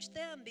people, watch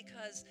them,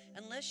 because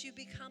unless you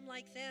become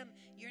like them,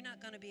 you're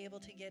not going to be able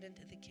to get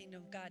into the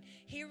kingdom of God.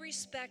 He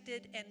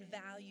respected and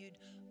valued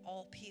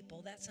all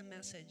people. That's a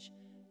message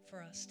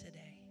for us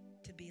today,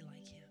 to be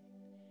like him.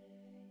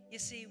 You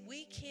see,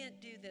 we can't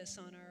do this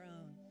on our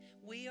own.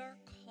 We are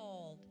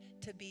called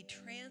to be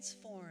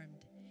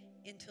transformed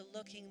into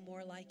looking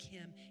more like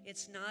him.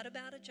 It's not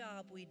about a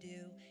job we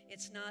do.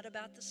 It's not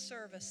about the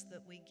service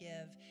that we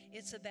give.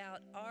 It's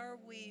about, are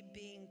we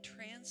being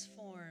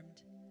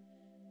transformed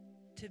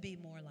to be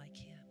more like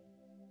him?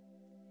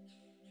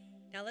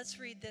 Now let's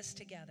read this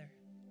together.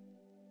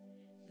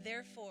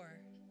 Therefore,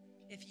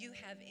 if you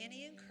have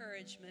any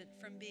encouragement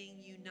from being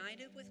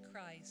united with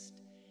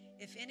Christ,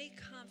 if any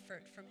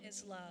comfort from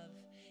his love,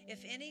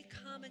 if any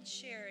common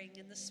sharing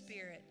in the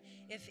Spirit,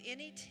 if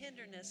any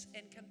tenderness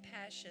and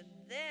compassion,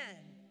 then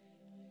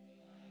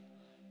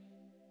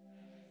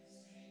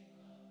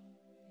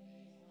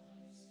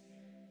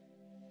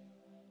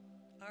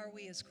are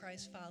we as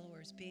Christ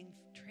followers being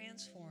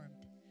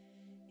transformed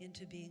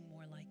into being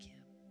more like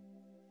him.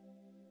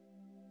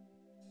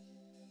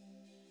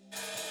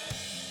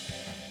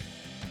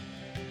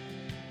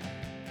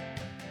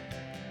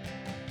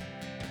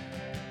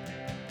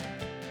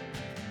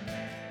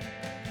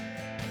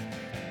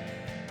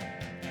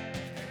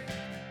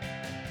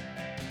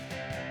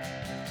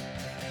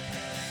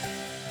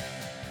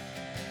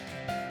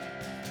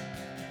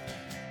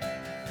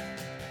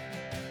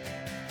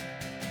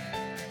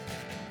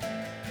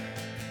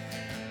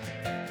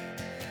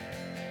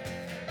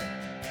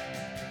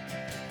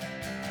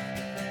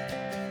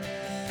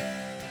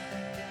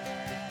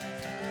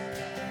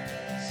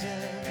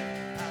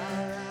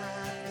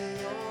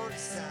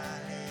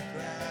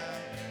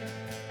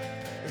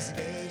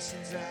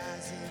 nations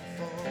rise and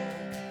fall.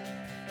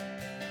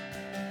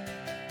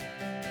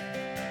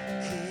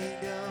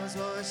 Kingdoms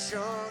once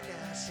strong,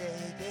 now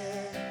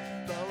shaken,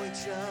 but we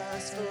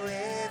trust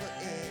forever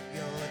in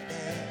your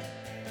name,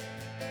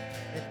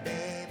 the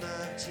name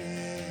of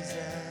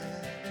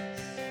Jesus.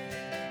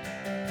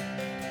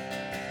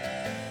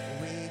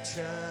 We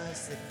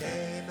trust the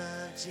name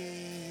of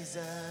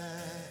Jesus,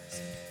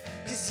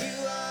 'cause you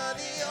are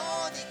the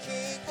only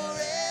King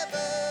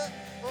forever.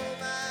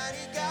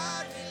 Almighty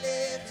God, we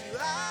lift you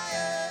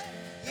higher.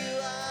 You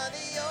are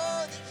the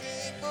only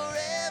King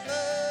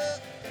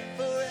forever,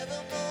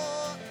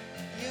 forevermore.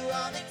 You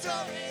are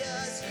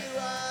victorious. You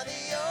are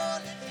the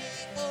only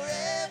King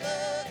forever.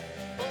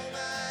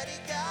 Almighty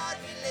God,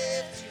 we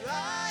lift you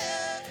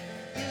higher.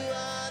 You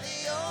are the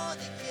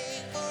only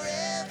King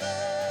forever,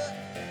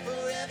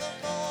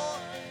 forevermore.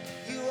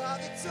 You are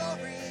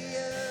victorious.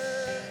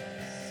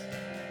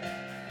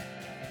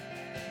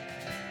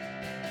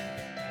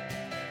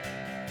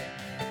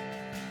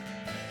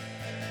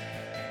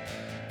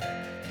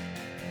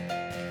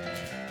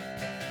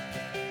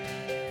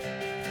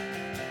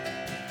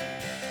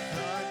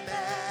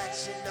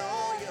 Unmatched in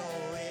all your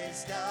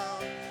wisdom,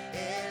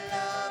 in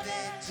love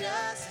and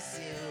justice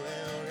you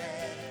will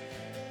reign.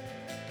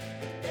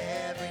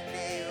 Every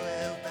knee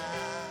will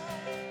bow.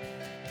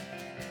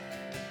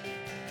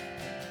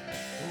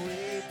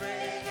 We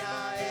bring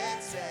our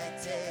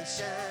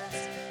expectations.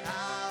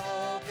 Our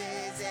hope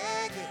is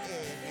anchored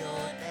in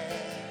your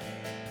name,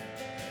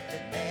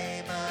 the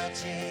name of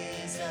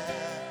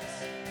Jesus.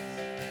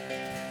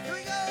 Here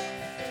we go.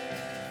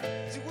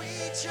 So we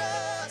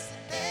trust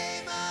the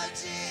name of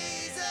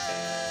Jesus,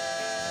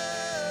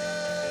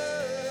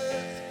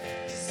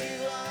 'cause you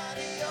are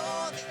the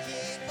only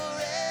King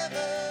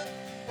forever.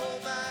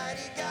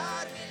 Almighty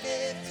God, we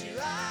lift you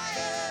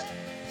higher.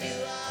 You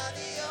are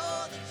the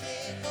only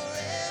King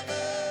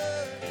forever,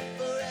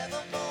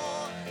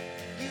 forevermore.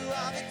 You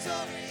are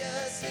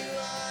victorious. You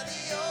are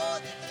the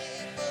only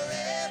King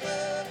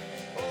forever.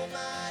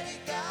 Almighty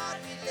God,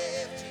 we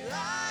lift you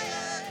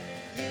higher.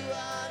 You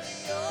are the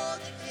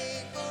only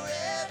King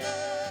forever,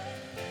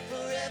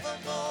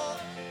 forevermore.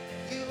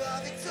 You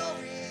are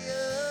victorious.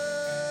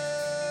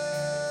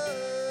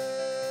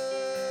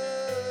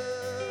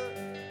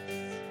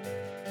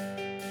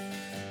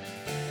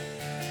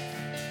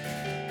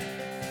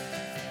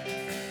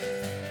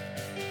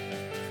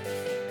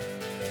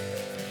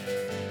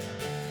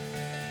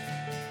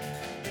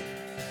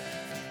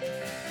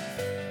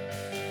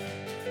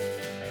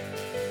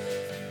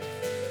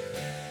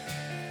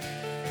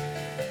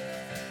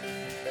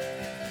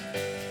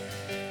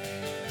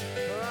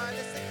 All right,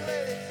 let's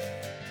declare this.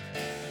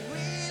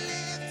 We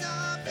lift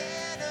our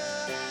banner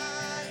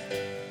high.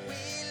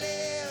 We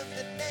lift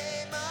the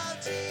name of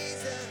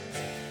Jesus.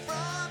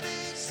 From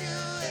age to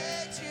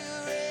age you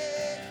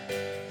reign.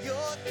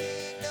 Your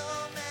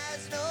kingdom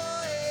has no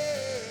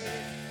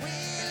end. We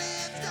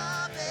lift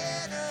our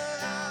banner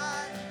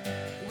high.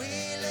 We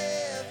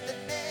lift the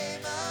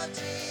name of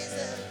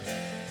Jesus.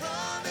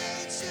 From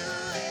age to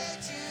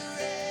age you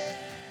reign.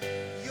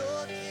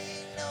 Your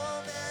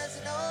kingdom has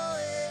no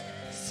end.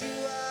 'Cause you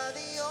are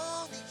the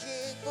only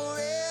King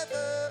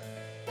forever.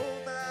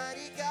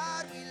 Almighty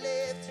God, we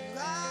lift you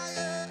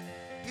higher.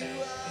 You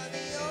are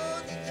the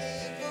only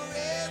King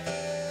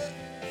forever,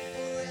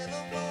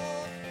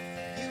 forevermore.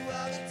 You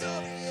are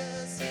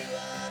victorious. You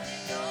are the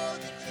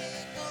only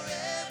King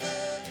forever.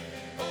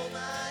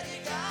 Almighty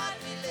God,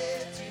 we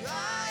lift you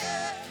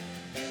higher.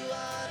 You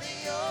are the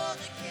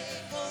only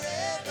King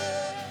forever,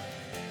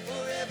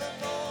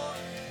 forevermore.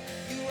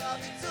 You are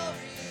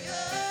victorious.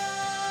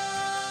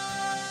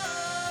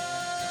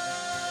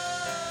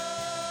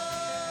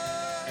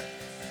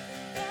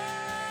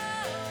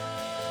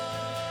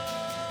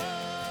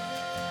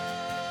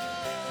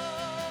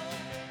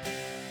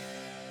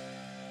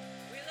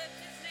 We lift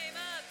his name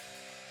up.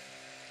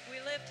 We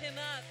lift him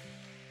up.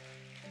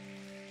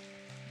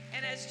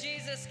 And as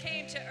Jesus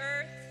came to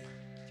earth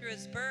through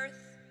his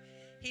birth,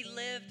 he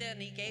lived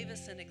and he gave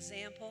us an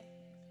example.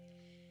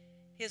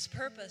 His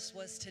purpose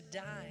was to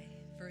die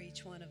for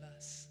each one of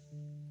us.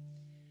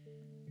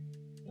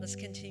 Let's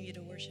continue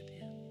to worship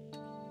him.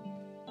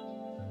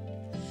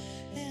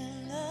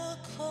 In the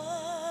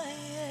quiet,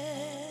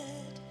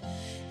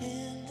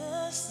 in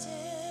the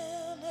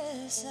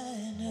stillness,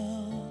 I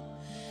know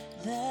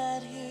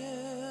that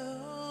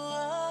you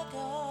are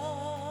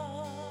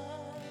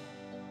God.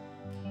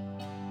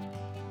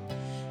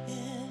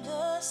 In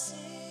the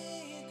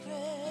secret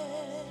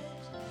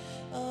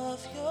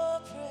of your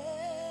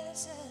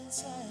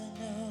presence, I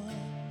know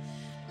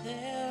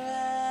there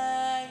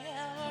I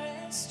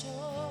am restored.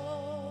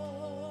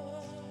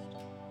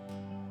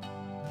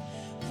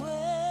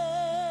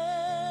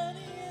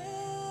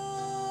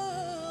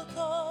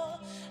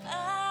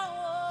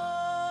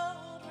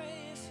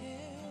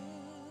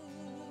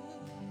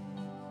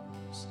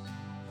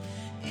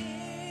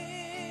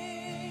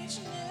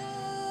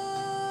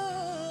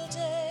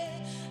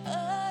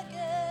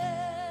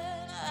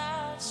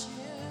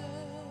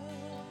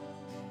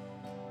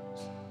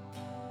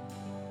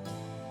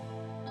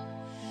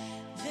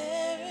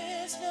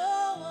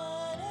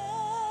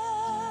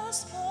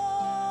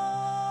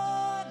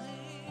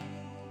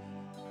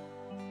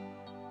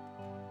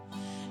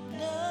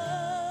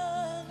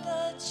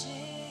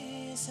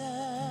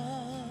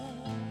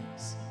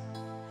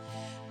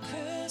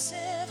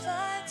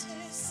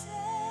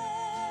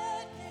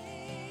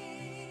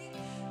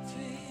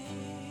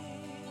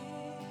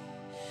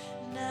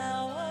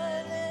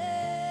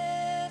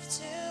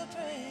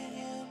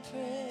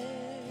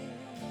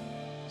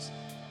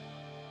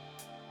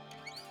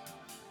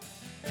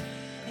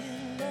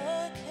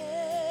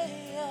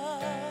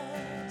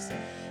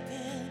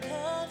 In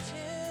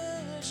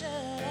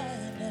confusion, I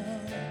know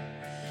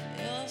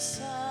you're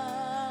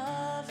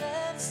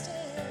sovereign still.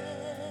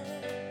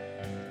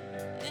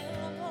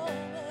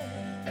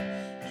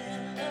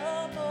 In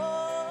the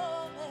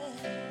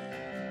moment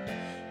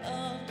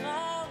of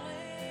my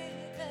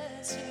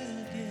weakness,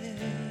 you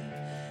give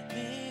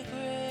me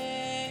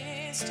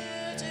grace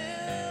to do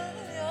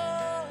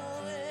your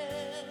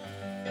will.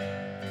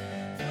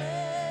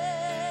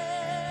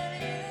 When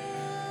you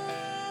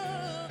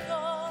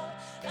call,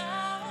 I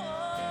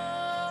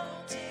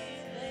won't delay.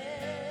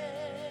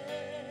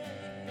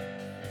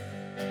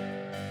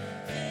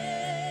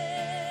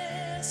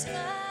 This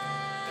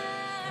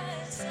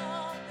my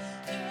song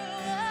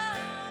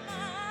throughout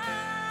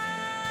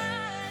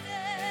my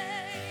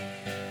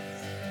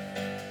days.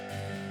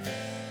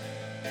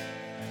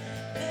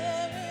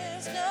 There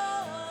is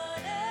no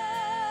one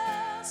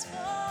else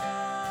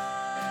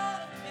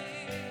for me,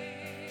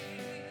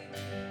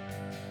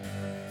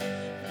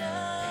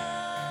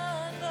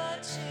 none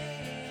but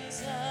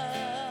Jesus,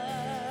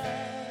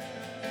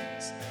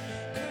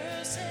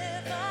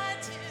 crucified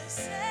to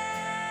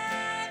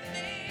set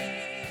me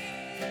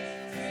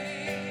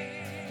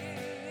free.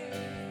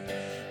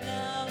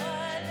 Now I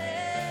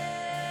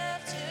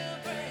live to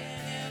bring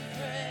Him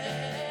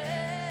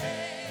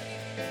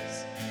praise.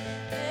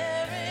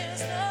 There is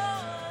no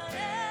one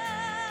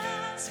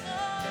else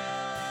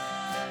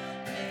for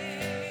me.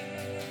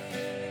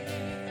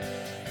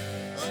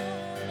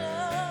 Oh,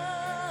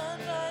 none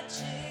but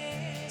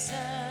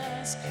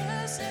Jesus,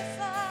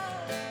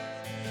 crucified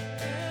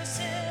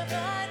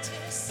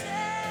to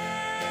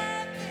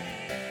set me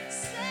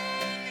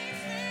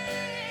free.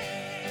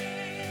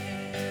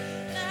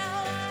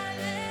 Now I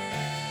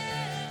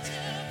live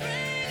to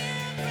bring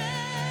Him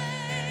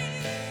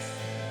praise.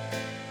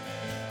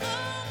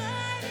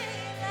 Almighty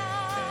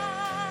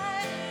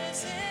light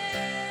is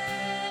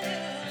in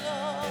You,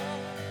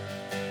 Lord.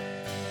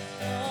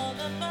 All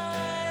of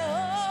my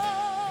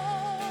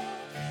hope,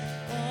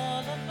 all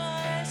of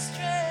my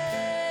strength.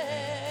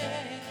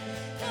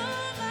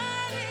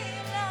 Almighty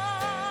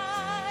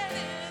light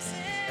is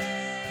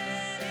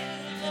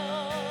in You,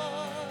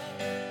 Lord,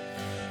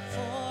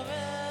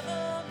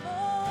 forevermore.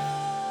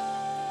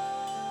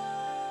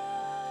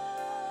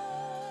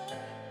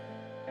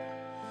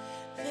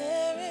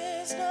 There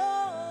is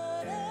no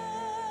one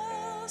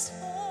else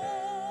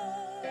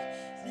for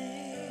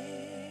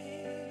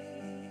me,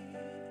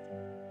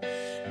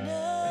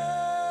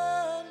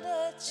 none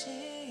but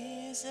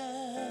Jesus,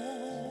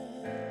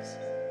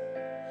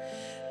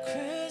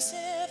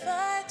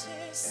 crucified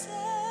to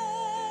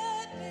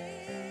set me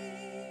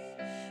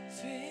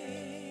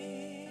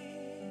free.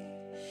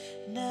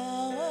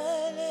 Now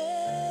I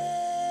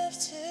live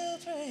to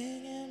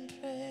bring Him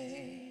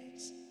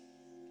praise.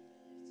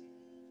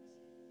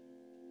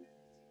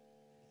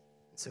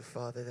 So,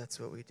 Father, that's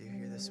what we do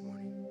here this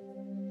morning.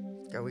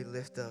 God, we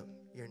lift up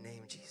Your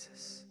name,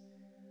 Jesus.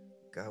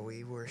 God,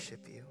 we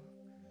worship You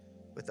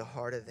with a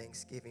heart of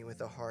thanksgiving, with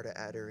a heart of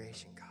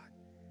adoration, God.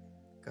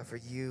 God, for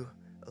You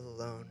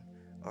alone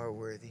are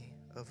worthy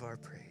of our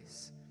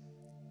praise.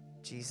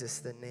 Jesus,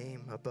 the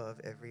name above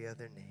every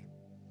other name.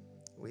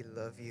 We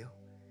love You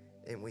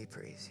and we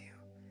praise You.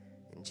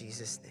 In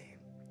Jesus' name,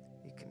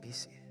 you can be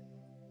seated.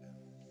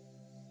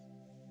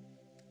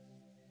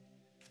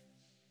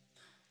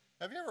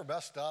 Have you ever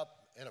messed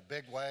up in a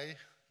big way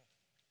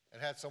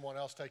and had someone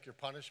else take your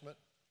punishment?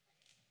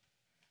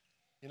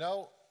 You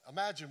know,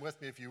 imagine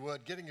with me, if you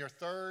would, getting your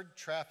third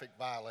traffic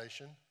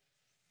violation.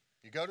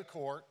 You go to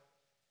court,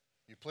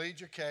 you plead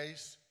your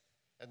case,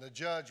 and the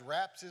judge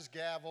wraps his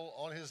gavel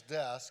on his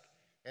desk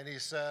and he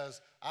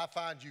says, I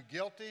find you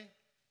guilty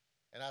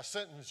and I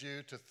sentence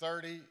you to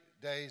 30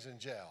 days in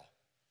jail.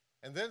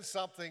 And then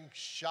something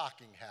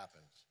shocking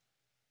happens.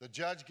 The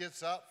judge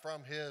gets up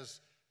from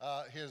his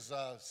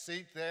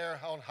seat there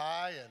on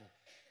high, and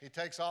he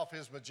takes off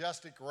his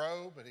majestic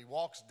robe and he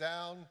walks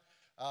down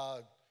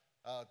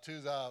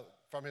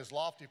from his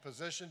lofty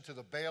position to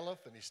the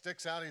bailiff, and he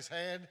sticks out his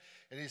hand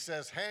and he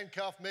says,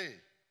 handcuff me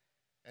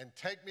and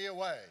take me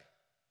away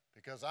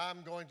because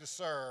I'm going to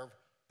serve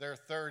their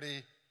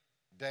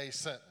 30-day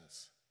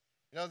sentence.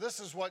 You know,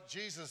 this is what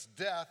Jesus'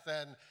 death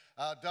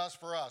does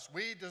for us.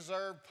 We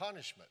deserve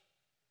punishment,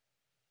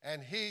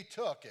 and He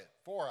took it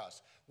for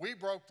us. We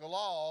broke the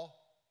law,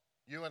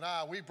 you and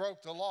I, we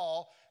broke the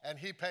law, and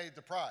He paid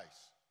the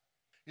price.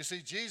 You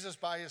see, Jesus,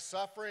 by His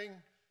suffering,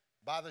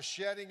 by the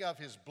shedding of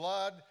His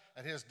blood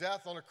and His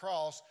death on the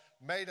cross,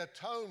 made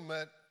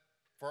atonement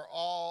for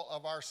all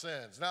of our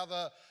sins. Now,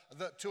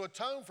 to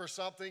atone for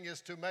something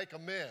is to make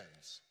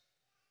amends,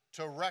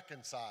 to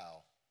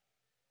reconcile,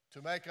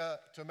 to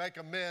make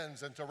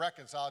amends and to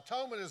reconcile.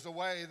 Atonement is the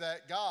way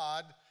that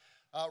God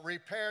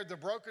repaired the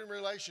broken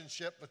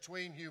relationship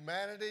between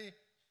humanity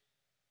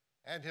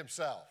and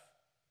Himself.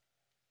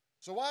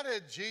 So why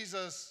did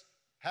Jesus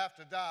have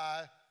to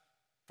die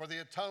for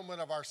the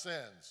atonement of our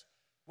sins?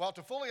 Well,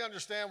 to fully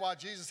understand why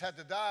Jesus had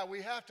to die,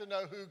 we have to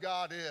know who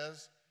God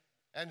is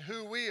and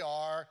who we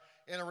are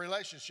in a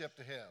relationship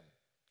to Him.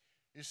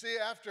 You see,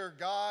 after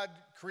God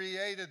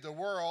created the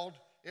world,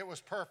 it was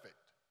perfect.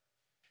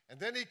 And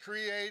then he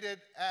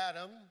created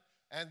Adam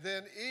and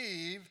then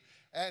Eve,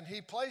 and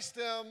he placed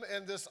them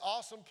in this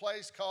awesome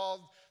place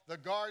called the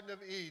Garden of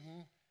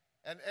Eden,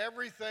 and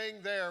everything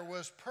there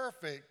was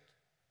perfect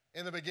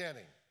in the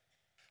beginning.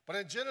 But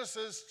in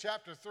Genesis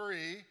chapter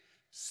 3,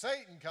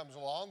 Satan comes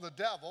along, the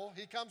devil,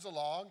 he comes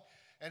along,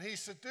 and he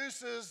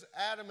seduces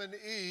Adam and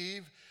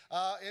Eve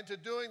into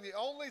doing the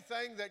only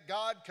thing that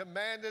God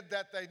commanded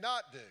that they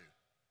not do.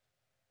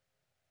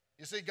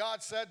 You see,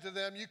 God said to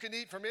them, you can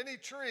eat from any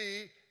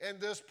tree in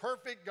this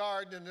perfect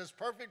garden, in this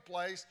perfect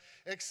place,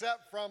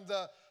 except from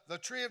the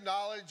tree of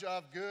knowledge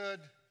of good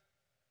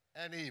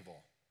and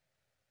evil.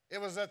 It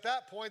was at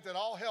that point that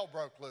all hell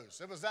broke loose.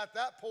 It was at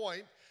that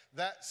point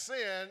that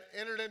sin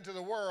entered into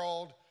the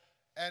world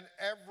and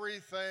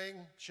everything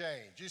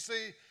changed. You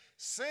see,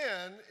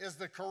 sin is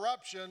the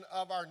corruption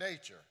of our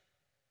nature.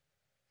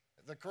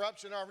 The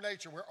corruption of our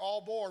nature. We're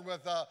all born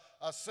with a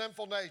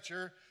sinful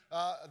nature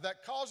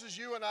that causes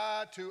you and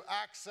I to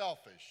act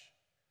selfish.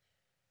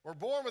 We're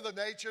born with a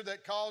nature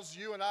that causes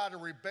you and I to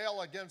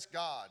rebel against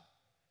God.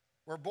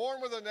 We're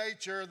born with a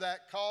nature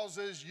that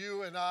causes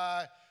you and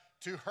I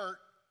to hurt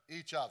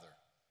each other.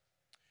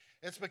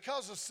 It's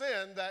because of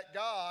sin that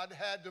God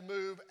had to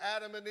move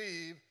Adam and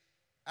Eve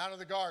out of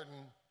the garden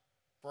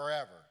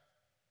forever.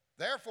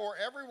 Therefore,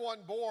 everyone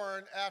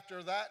born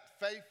after that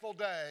fateful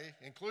day,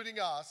 including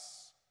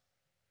us,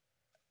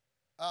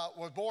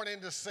 was born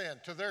into sin,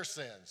 to their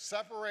sins,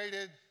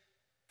 separated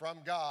from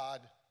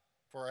God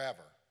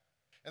forever.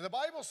 And the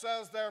Bible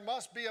says there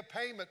must be a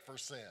payment for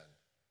sin,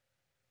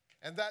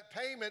 and that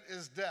payment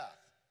is death.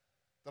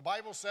 The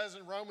Bible says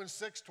in Romans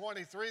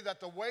 6:23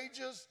 that the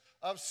wages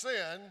of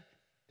sin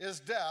is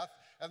death,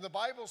 and the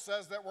Bible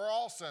says that we're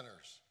all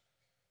sinners,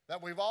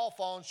 that we've all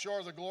fallen short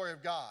of the glory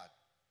of God.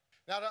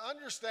 Now, to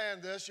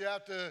understand this, you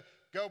have to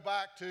go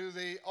back to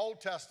the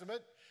Old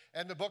Testament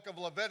and the book of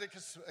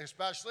Leviticus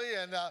especially,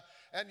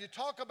 and you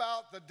talk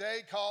about the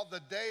day called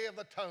the Day of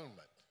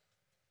Atonement.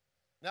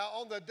 Now,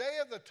 on the Day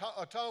of the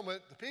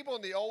Atonement, the people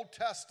in the Old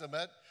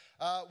Testament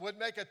would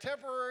make a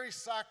temporary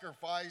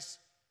sacrifice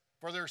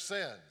for their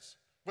sins,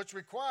 which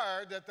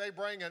required that they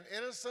bring an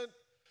innocent,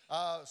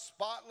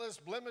 spotless,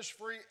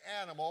 blemish-free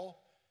animal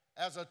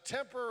as a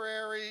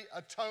temporary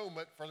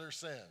atonement for their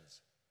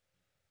sins.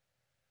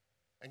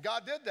 And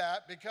God did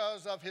that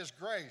because of his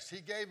grace.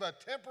 He gave a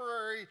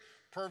temporary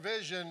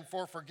provision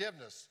for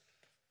forgiveness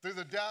through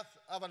the death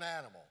of an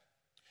animal.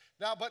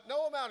 Now, but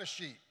no amount of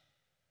sheep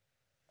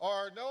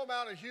or no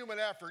amount of human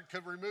effort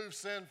could remove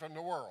sin from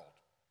the world.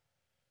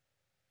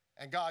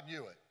 And God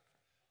knew it.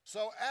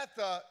 So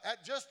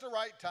at just the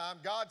right time,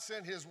 God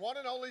sent his one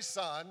and only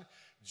Son,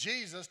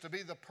 Jesus, to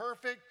be the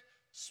perfect,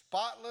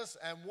 spotless,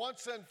 and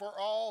once and for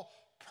all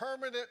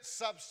permanent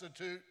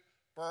substitute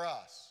for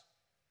us.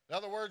 In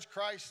other words,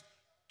 Christ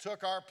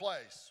took our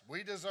place.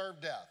 We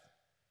deserve death.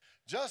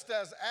 Just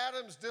as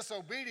Adam's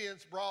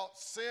disobedience brought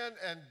sin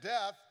and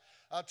death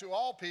to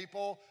all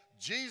people,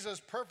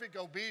 Jesus' perfect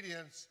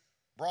obedience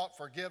brought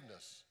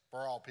forgiveness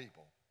for all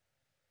people.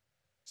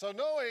 So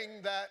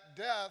knowing that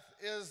death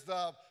is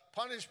the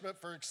punishment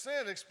for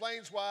sin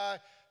explains why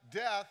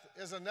death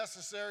is a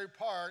necessary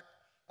part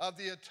of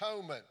the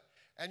atonement.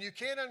 And you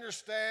can't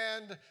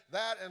understand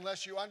that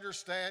unless you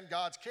understand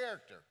God's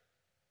character.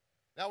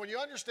 Now, when you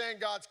understand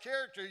God's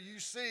character, you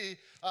see,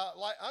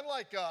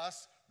 unlike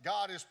us,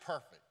 God is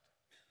perfect.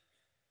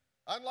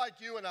 Unlike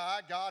you and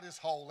I, God is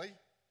holy,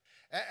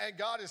 and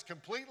God is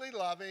completely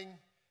loving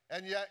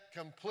and yet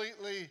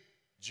completely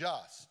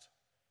just.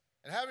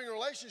 And having a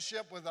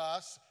relationship with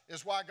us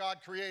is why God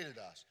created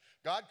us.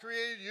 God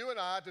created you and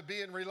I to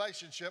be in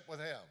relationship with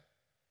him.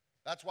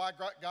 That's why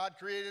God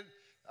created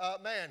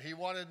man. He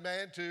wanted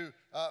man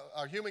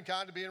our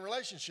humankind to be in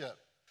relationship.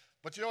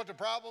 But you know what the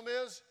problem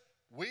is?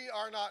 We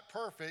are not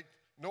perfect,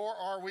 nor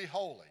are we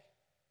holy,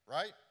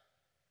 right?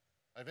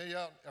 Are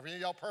any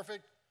of y'all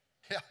perfect?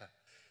 Yeah.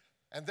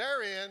 And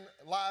therein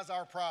lies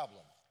our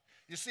problem.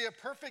 You see, a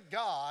perfect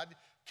God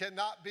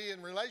cannot be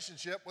in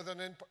relationship with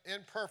an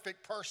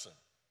imperfect person.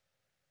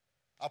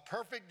 A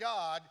perfect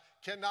God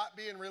cannot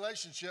be in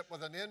relationship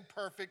with an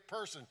imperfect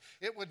person.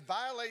 It would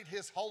violate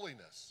his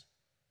holiness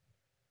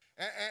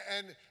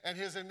and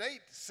his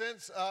innate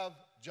sense of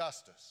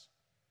justice.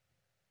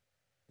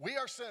 We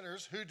are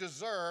sinners who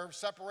deserve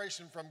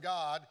separation from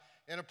God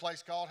in a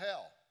place called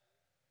hell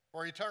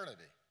for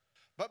eternity.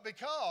 But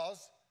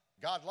because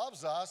God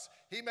loves us,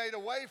 he made a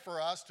way for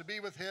us to be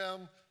with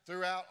him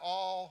throughout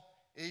all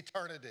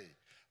eternity.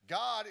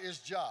 God is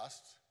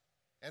just,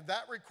 and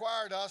that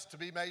required us to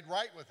be made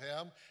right with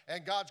him,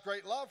 and God's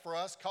great love for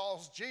us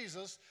caused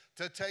Jesus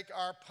to take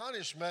our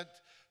punishment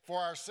for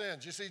our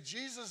sins. You see,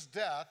 Jesus'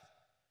 death,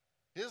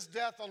 his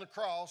death on the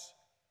cross,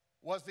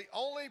 was the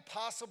only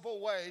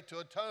possible way to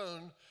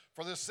atone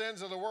for the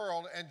sins of the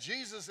world, and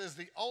Jesus is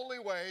the only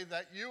way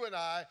that you and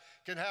I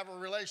can have a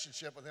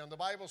relationship with him. The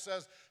Bible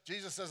says,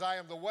 Jesus says, I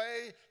am the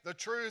way, the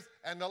truth,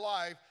 and the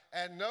life,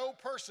 and no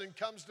person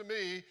comes to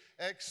me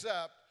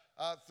except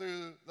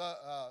through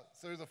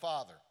the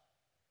Father.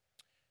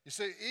 You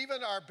see,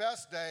 even our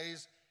best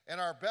days and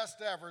our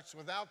best efforts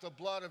without the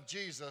blood of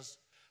Jesus,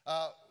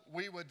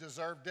 we would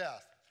deserve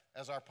death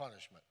as our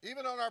punishment.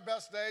 Even on our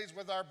best days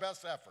with our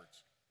best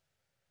efforts.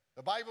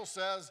 The Bible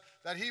says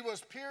that he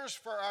was pierced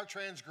for our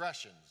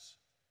transgressions,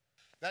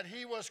 that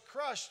he was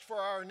crushed for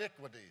our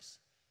iniquities.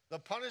 The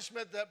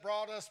punishment that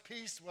brought us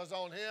peace was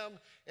on him,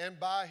 and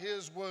by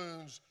his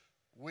wounds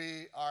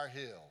we are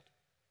healed.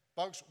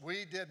 Folks,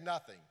 we did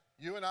nothing.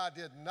 You and I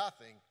did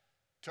nothing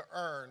to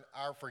earn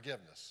our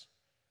forgiveness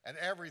and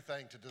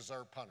everything to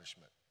deserve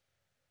punishment.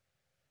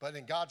 But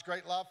in God's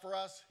great love for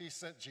us, he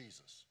sent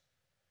Jesus.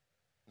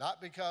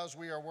 Not because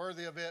we are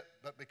worthy of it,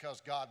 but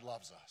because God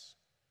loves us.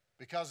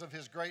 Because of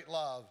his great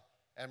love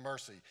and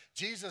mercy.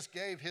 Jesus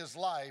gave his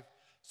life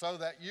so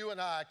that you and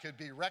I could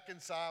be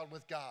reconciled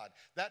with God.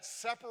 That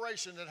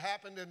separation that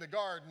happened in the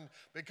garden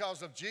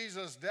because of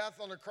Jesus' death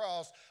on the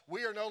cross,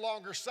 we are no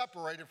longer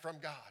separated from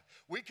God.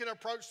 We can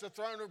approach the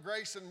throne of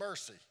grace and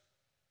mercy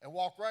and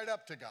walk right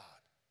up to God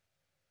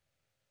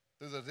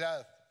through the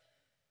death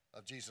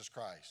of Jesus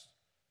Christ.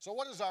 So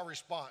what is our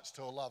response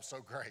to a love so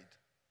great?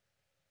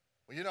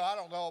 Well, you know, I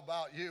don't know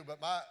about you,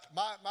 but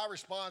my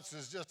response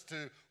is just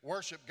to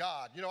worship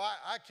God. You know,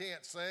 I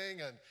can't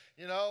sing, and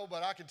you know,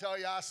 but I can tell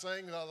you I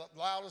sing the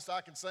loudest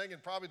I can sing,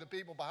 and probably the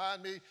people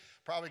behind me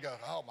probably go,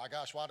 oh my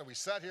gosh, why do we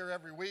sit here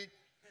every week?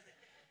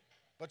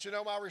 But you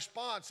know, my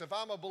response, if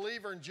I'm a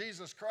believer in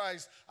Jesus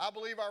Christ, I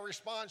believe our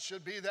response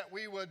should be that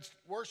we would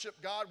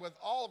worship God with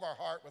all of our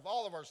heart, with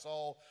all of our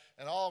soul,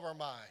 and all of our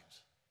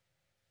minds.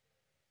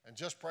 And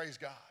just praise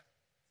God.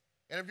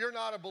 And if you're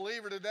not a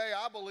believer today,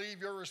 I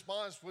believe your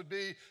response would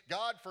be,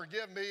 God,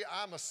 forgive me,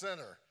 I'm a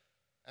sinner.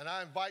 And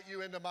I invite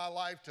you into my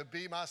life to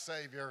be my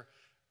Savior,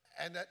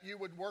 and that you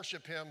would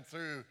worship him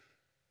through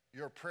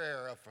your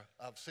prayer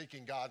of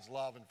seeking God's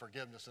love and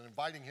forgiveness and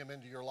inviting him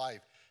into your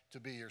life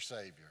to be your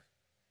Savior.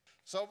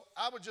 So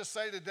I would just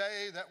say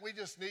today that we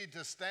just need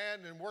to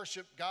stand and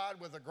worship God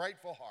with a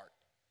grateful heart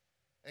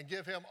and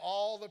give him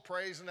all the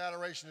praise and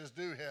adoration is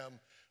due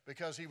him,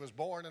 because he was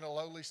born in a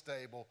lowly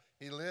stable.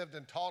 He lived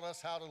and taught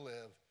us how to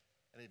live,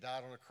 and he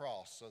died on a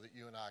cross so that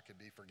you and I could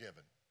be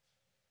forgiven.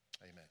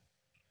 Amen.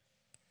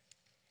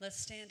 Let's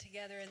stand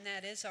together, and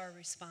that is our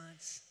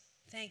response.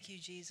 Thank you,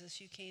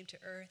 Jesus. You came to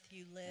earth,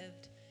 you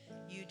lived,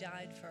 you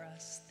died for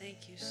us.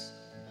 Thank you so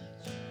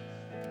much.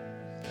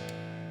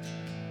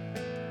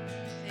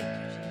 Thank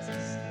you,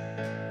 Jesus.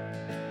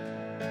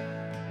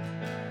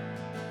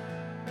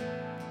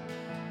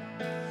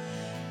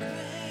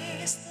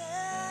 Grace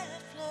that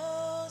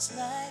flows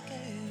like a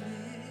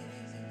river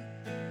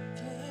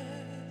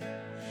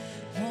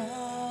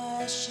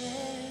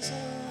washes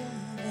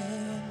over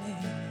me.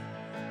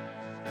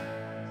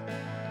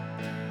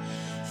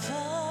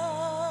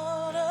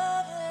 Fall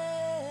of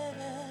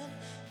heaven,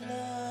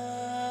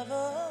 love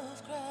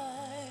of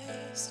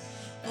Christ,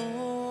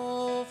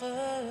 overflow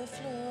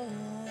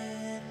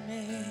in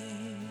me.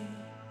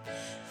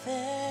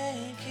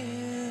 Thank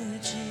you,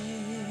 Jesus.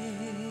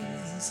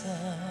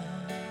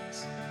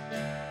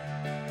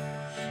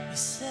 You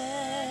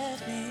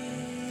set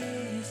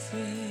me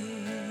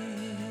free.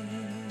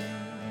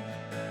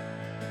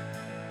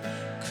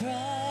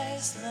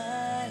 Christ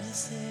my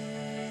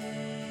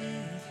Savior,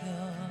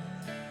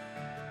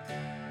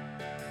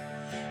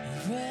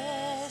 you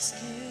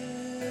rescued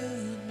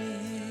me.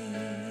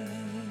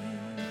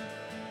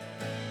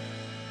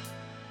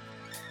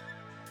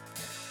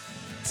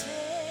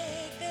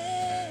 Take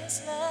this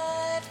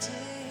life to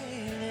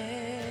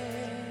deliver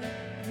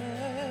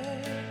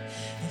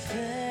the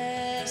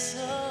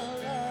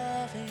vessel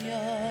of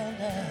your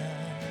love.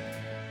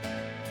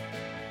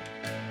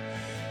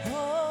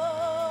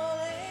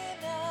 Holy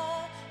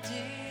now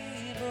devoted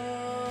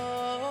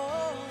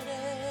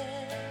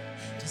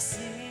to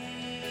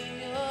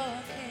see your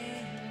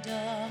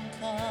kingdom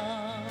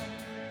come.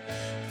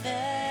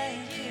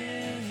 Thank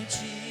you,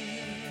 Jesus.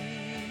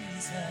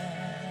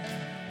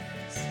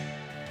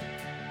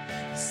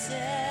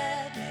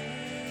 Set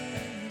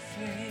me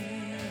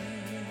free.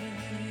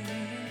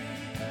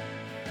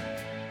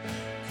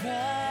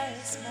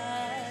 Christ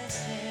my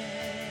Savior,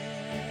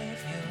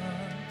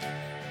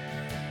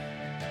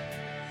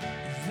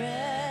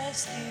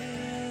 rescued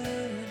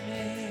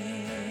me.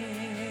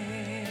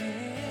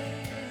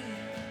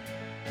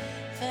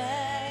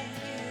 Thank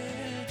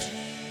you,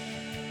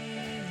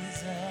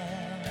 Jesus.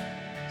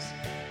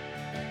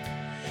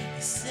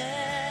 You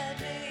set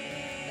me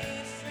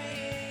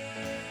free.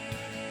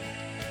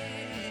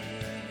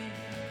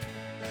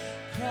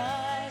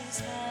 Christ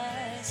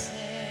my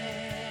Savior,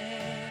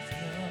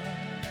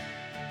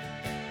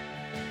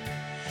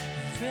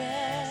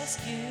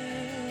 rescued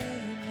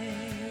me.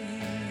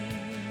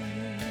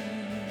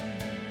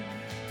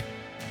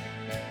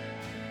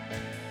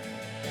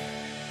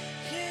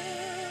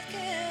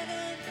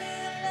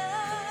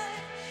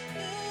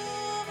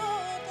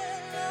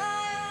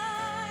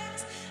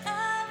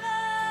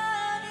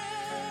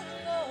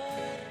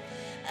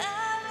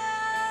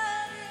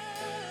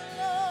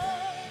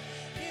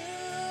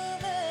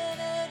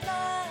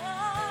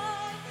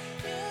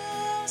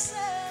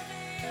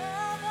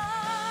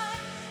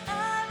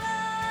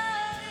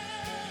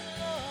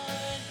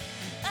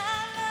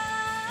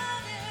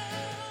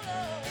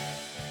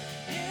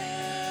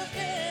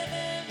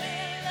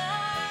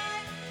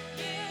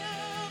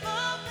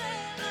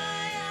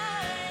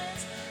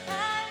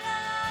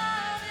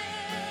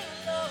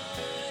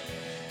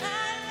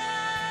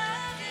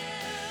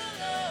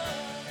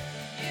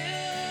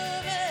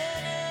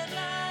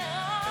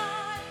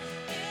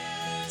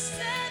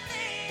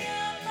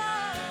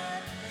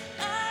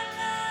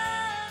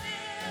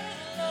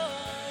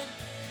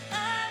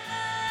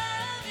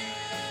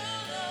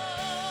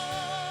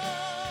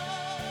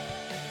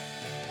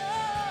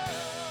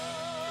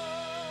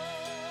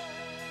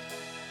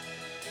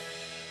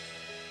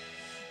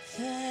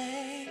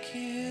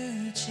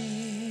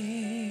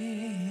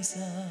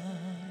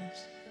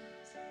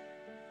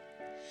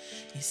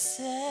 You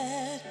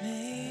set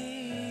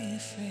me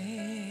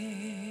free.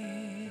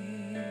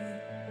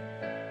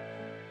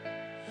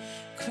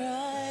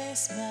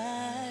 Christ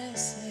my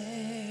Savior,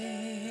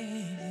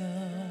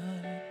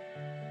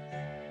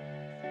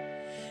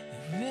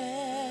 you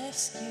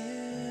rescued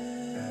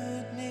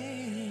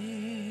me.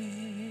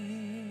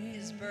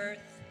 His birth,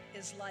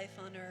 his life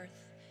on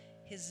earth,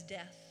 his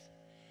death,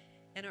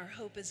 and our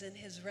hope is in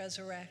his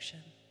resurrection.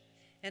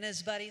 And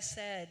as Buddy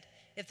said,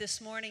 if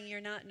this morning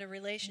you're not in a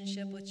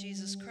relationship with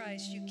Jesus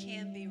Christ, you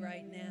can be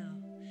right now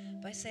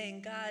by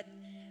saying, God,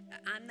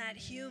 I'm that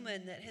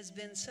human that has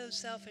been so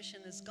selfish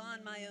and has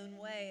gone my own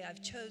way.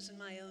 I've chosen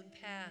my own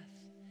path.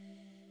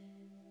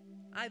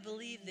 I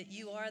believe that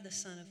you are the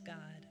Son of God.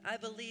 I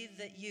believe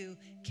that you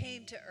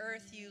came to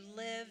earth, you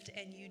lived,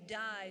 and you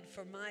died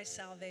for my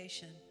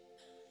salvation.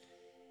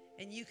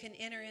 And you can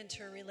enter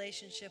into a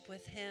relationship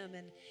with him.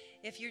 And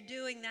if you're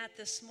doing that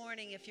this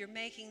morning, if you're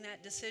making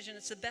that decision,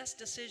 it's the best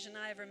decision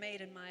I ever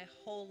made in my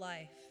whole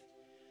life.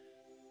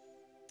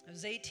 I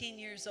was 18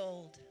 years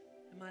old,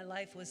 and my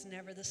life was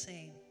never the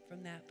same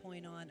from that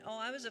point on. Oh,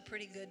 I was a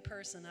pretty good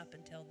person up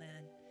until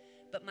then,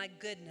 but my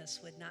goodness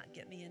would not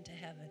get me into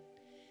heaven.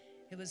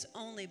 It was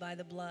only by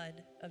the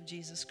blood of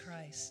Jesus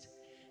Christ.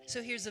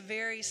 So here's a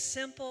very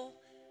simple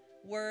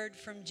word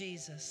from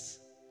Jesus.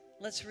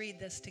 Let's read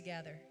this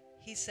together.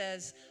 He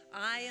says,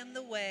 I am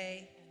the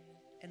way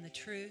and the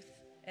truth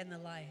and the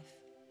life.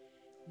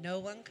 No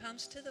one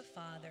comes to the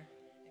Father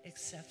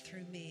except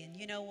through me. And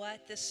you know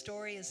what? This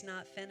story is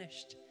not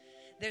finished.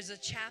 There's a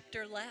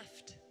chapter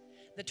left.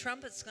 The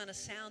trumpet's going to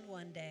sound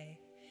one day.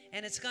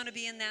 And it's going to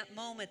be in that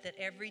moment that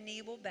every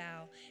knee will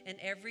bow and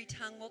every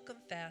tongue will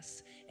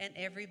confess and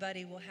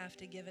everybody will have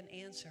to give an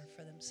answer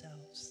for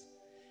themselves.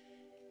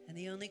 And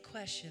the only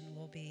question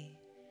will be,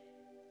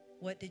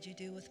 what did you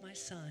do with my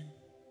son?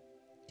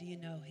 Do you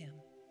know him?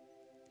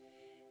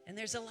 And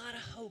there's a lot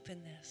of hope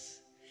in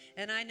this.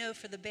 And I know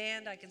for the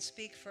band, I can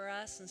speak for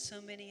us and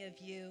so many of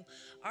you,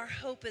 our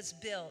hope is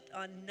built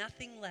on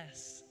nothing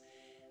less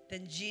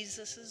than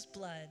Jesus'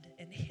 blood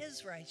and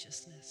his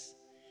righteousness.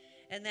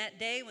 And that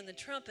day when the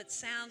trumpet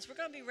sounds, we're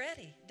going to be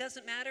ready. It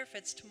doesn't matter if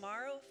it's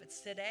tomorrow, if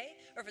it's today,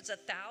 or if it's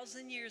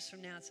 1,000 years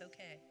from now, it's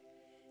okay.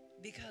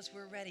 Because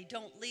we're ready.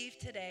 Don't leave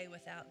today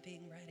without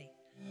being ready.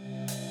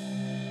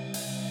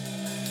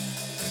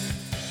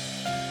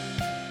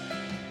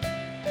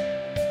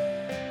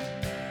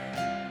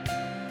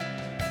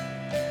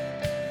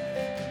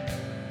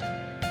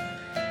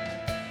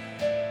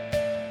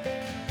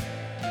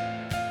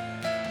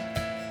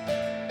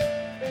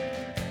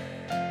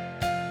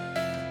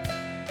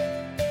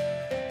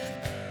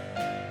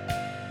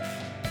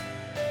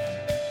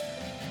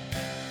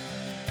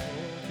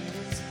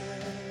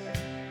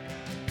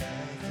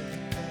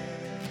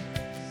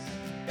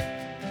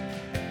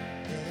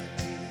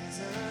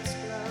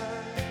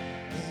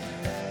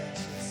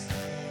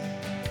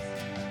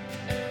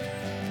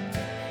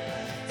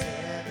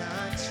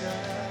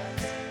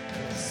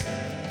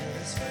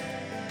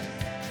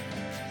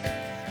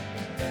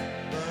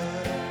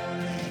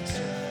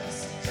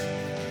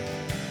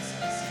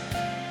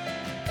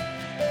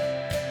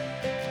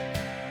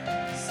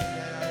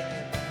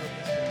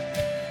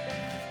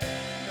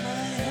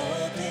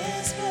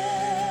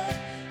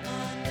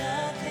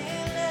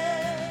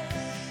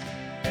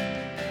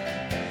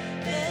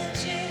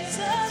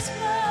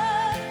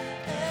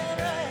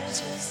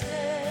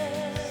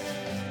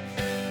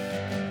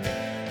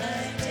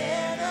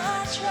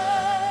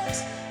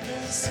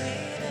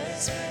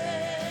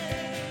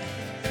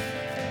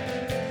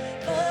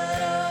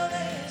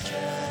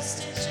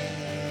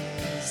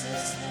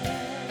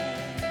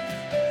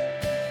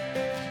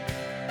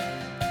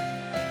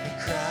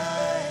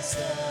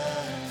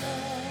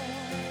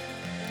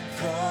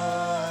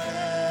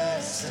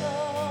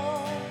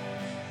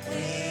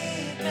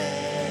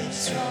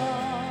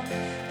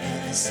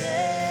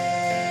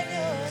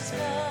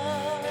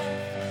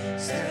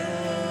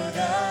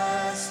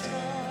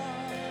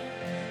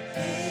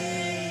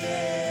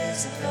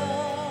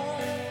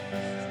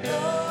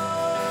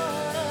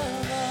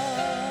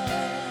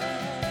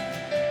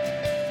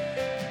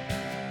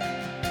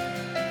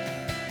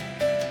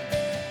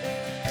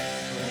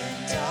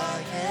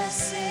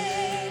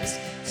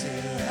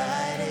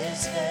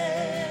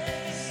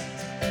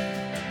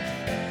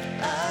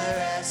 I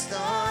rest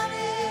on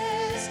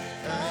his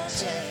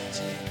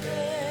unchanging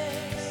grace.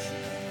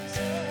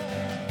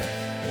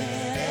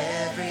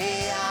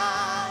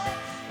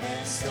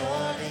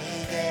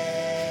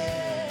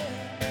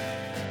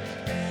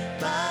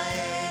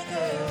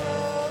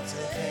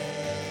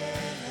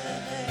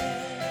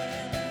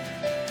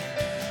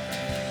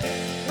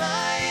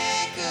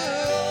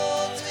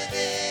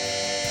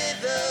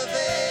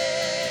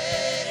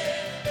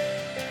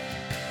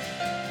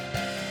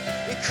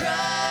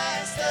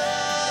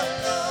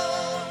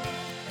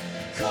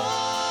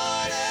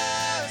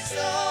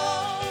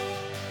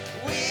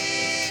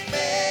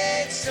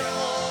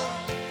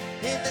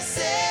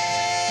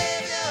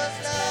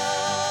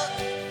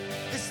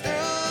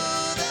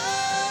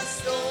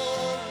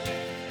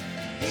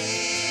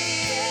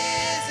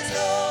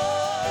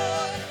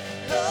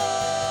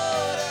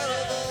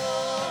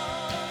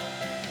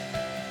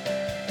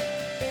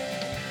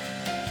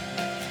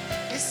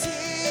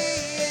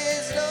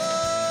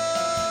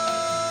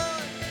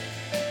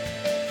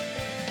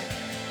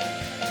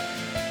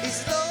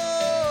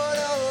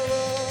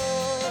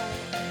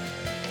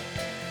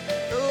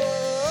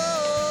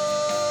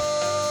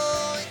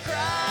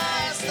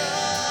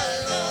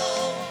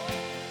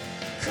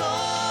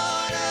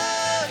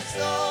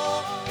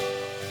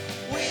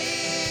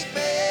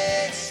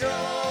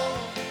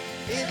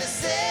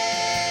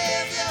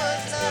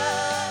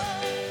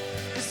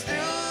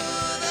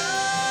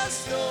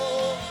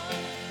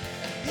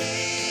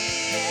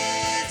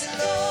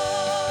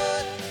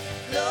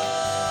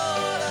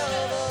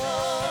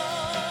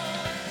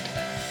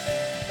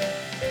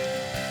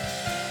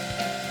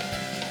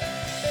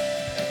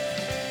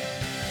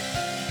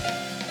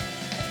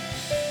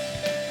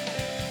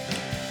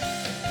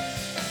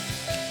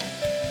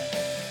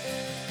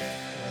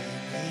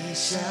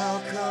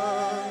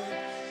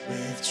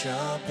 with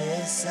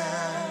trumpet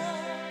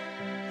sound.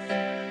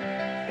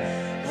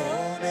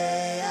 Oh,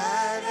 may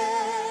I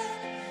then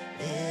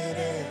in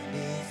it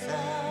be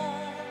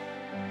found,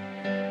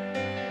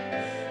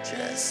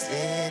 just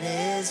in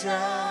His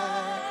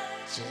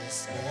righteousness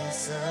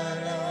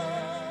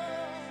alone,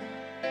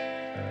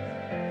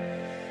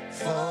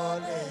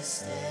 faultless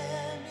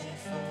stand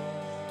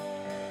before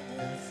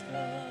the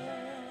throne.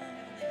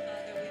 Heavenly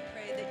Father, we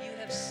pray that you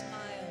have smiled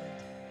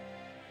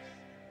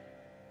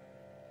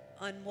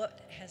on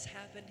what has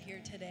happened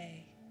here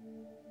today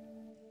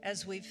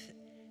as we've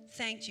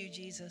thanked you,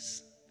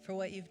 Jesus, for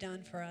what you've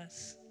done for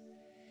us.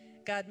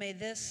 God, may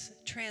this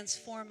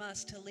transform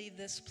us to leave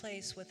this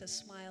place with a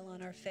smile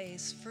on our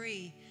face,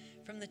 free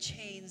from the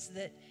chains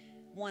that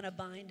want to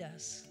bind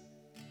us.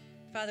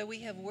 Father, we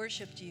have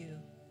worshiped you.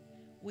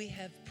 We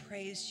have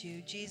praised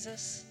you.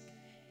 Jesus,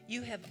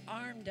 you have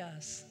armed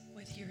us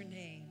with your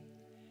name.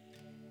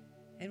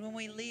 And when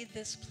we leave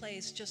this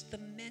place, just the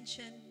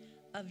mention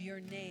of your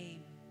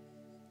name,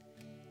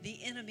 the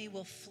enemy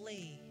will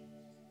flee.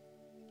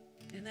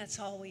 And that's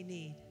all we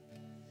need.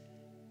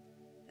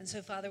 And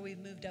so, Father, we've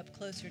moved up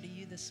closer to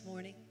you this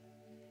morning.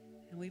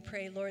 And we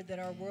pray, Lord, that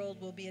our world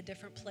will be a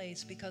different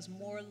place because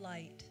more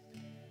light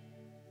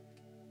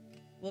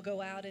will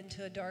go out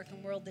into a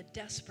darkened world that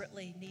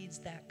desperately needs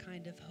that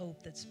kind of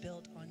hope that's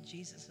built on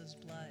Jesus'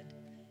 blood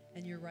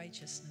and your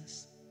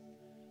righteousness.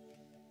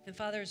 And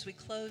Father, as we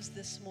close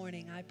this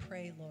morning, I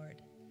pray,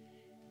 Lord,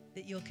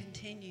 that you'll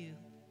continue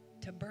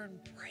to burn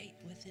bright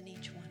within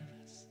each one of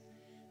us.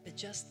 That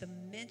just the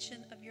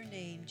mention of your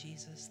name,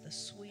 Jesus, the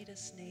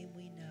sweetest name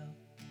we know,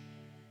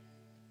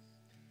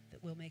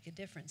 that will make a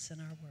difference in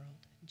our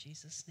world. In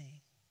Jesus'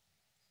 name.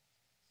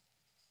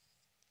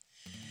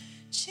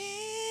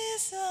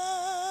 Jesus,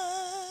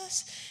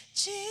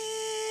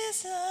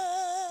 Jesus,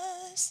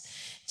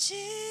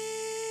 Jesus,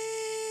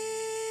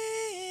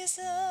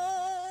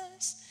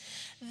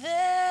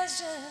 there's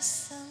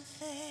just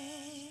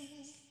something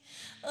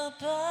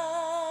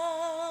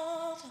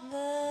about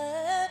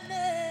that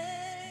name.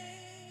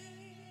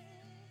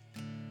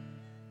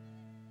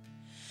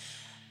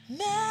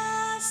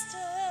 Master,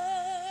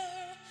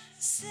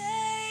 Savior,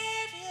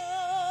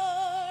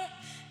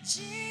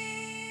 Jesus,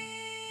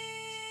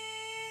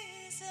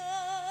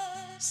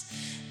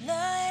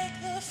 like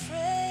the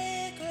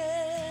fragrance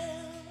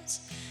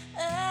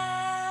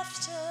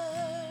after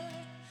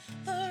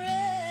the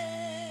rain.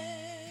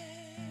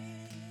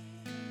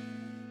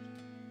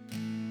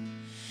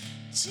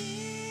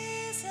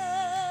 Jesus,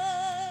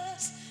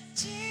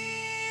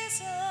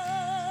 Jesus,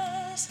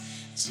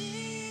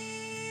 Jesus,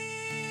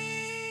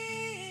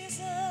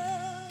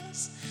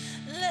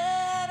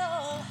 let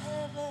all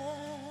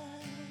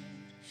heaven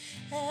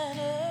and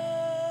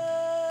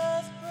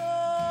earth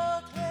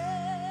proclaim.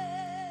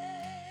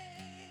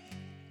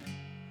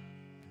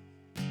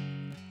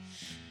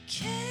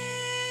 Kings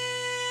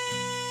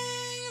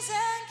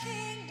and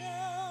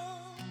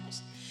kingdoms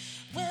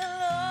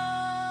will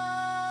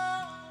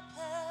all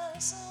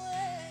pass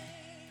away,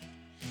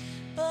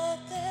 but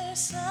there's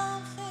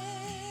something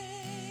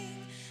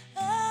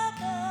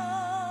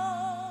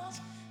about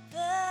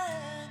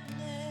that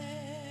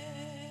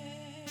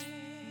name.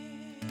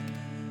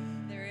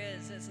 There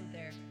is, isn't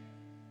there?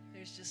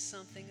 There's just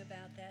something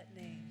about that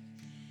name.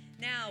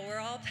 Now, we're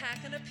all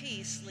packing a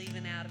piece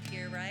leaving out of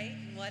here, right?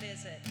 And what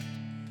is it?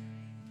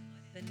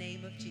 The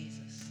name of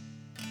Jesus.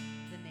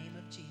 The name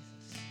of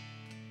Jesus.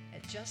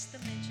 At just the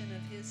mention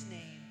of his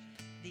name,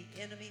 the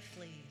enemy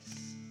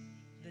flees.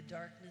 The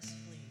darkness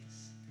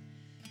flees.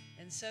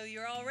 And so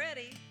you're all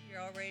ready.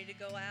 You're all ready to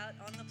go out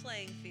on the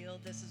playing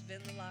field. This has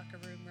been the locker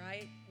room,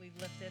 right? We've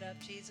lifted up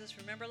Jesus.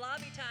 Remember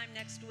lobby time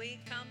next week.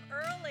 Come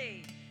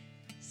early.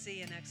 See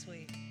you next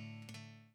week.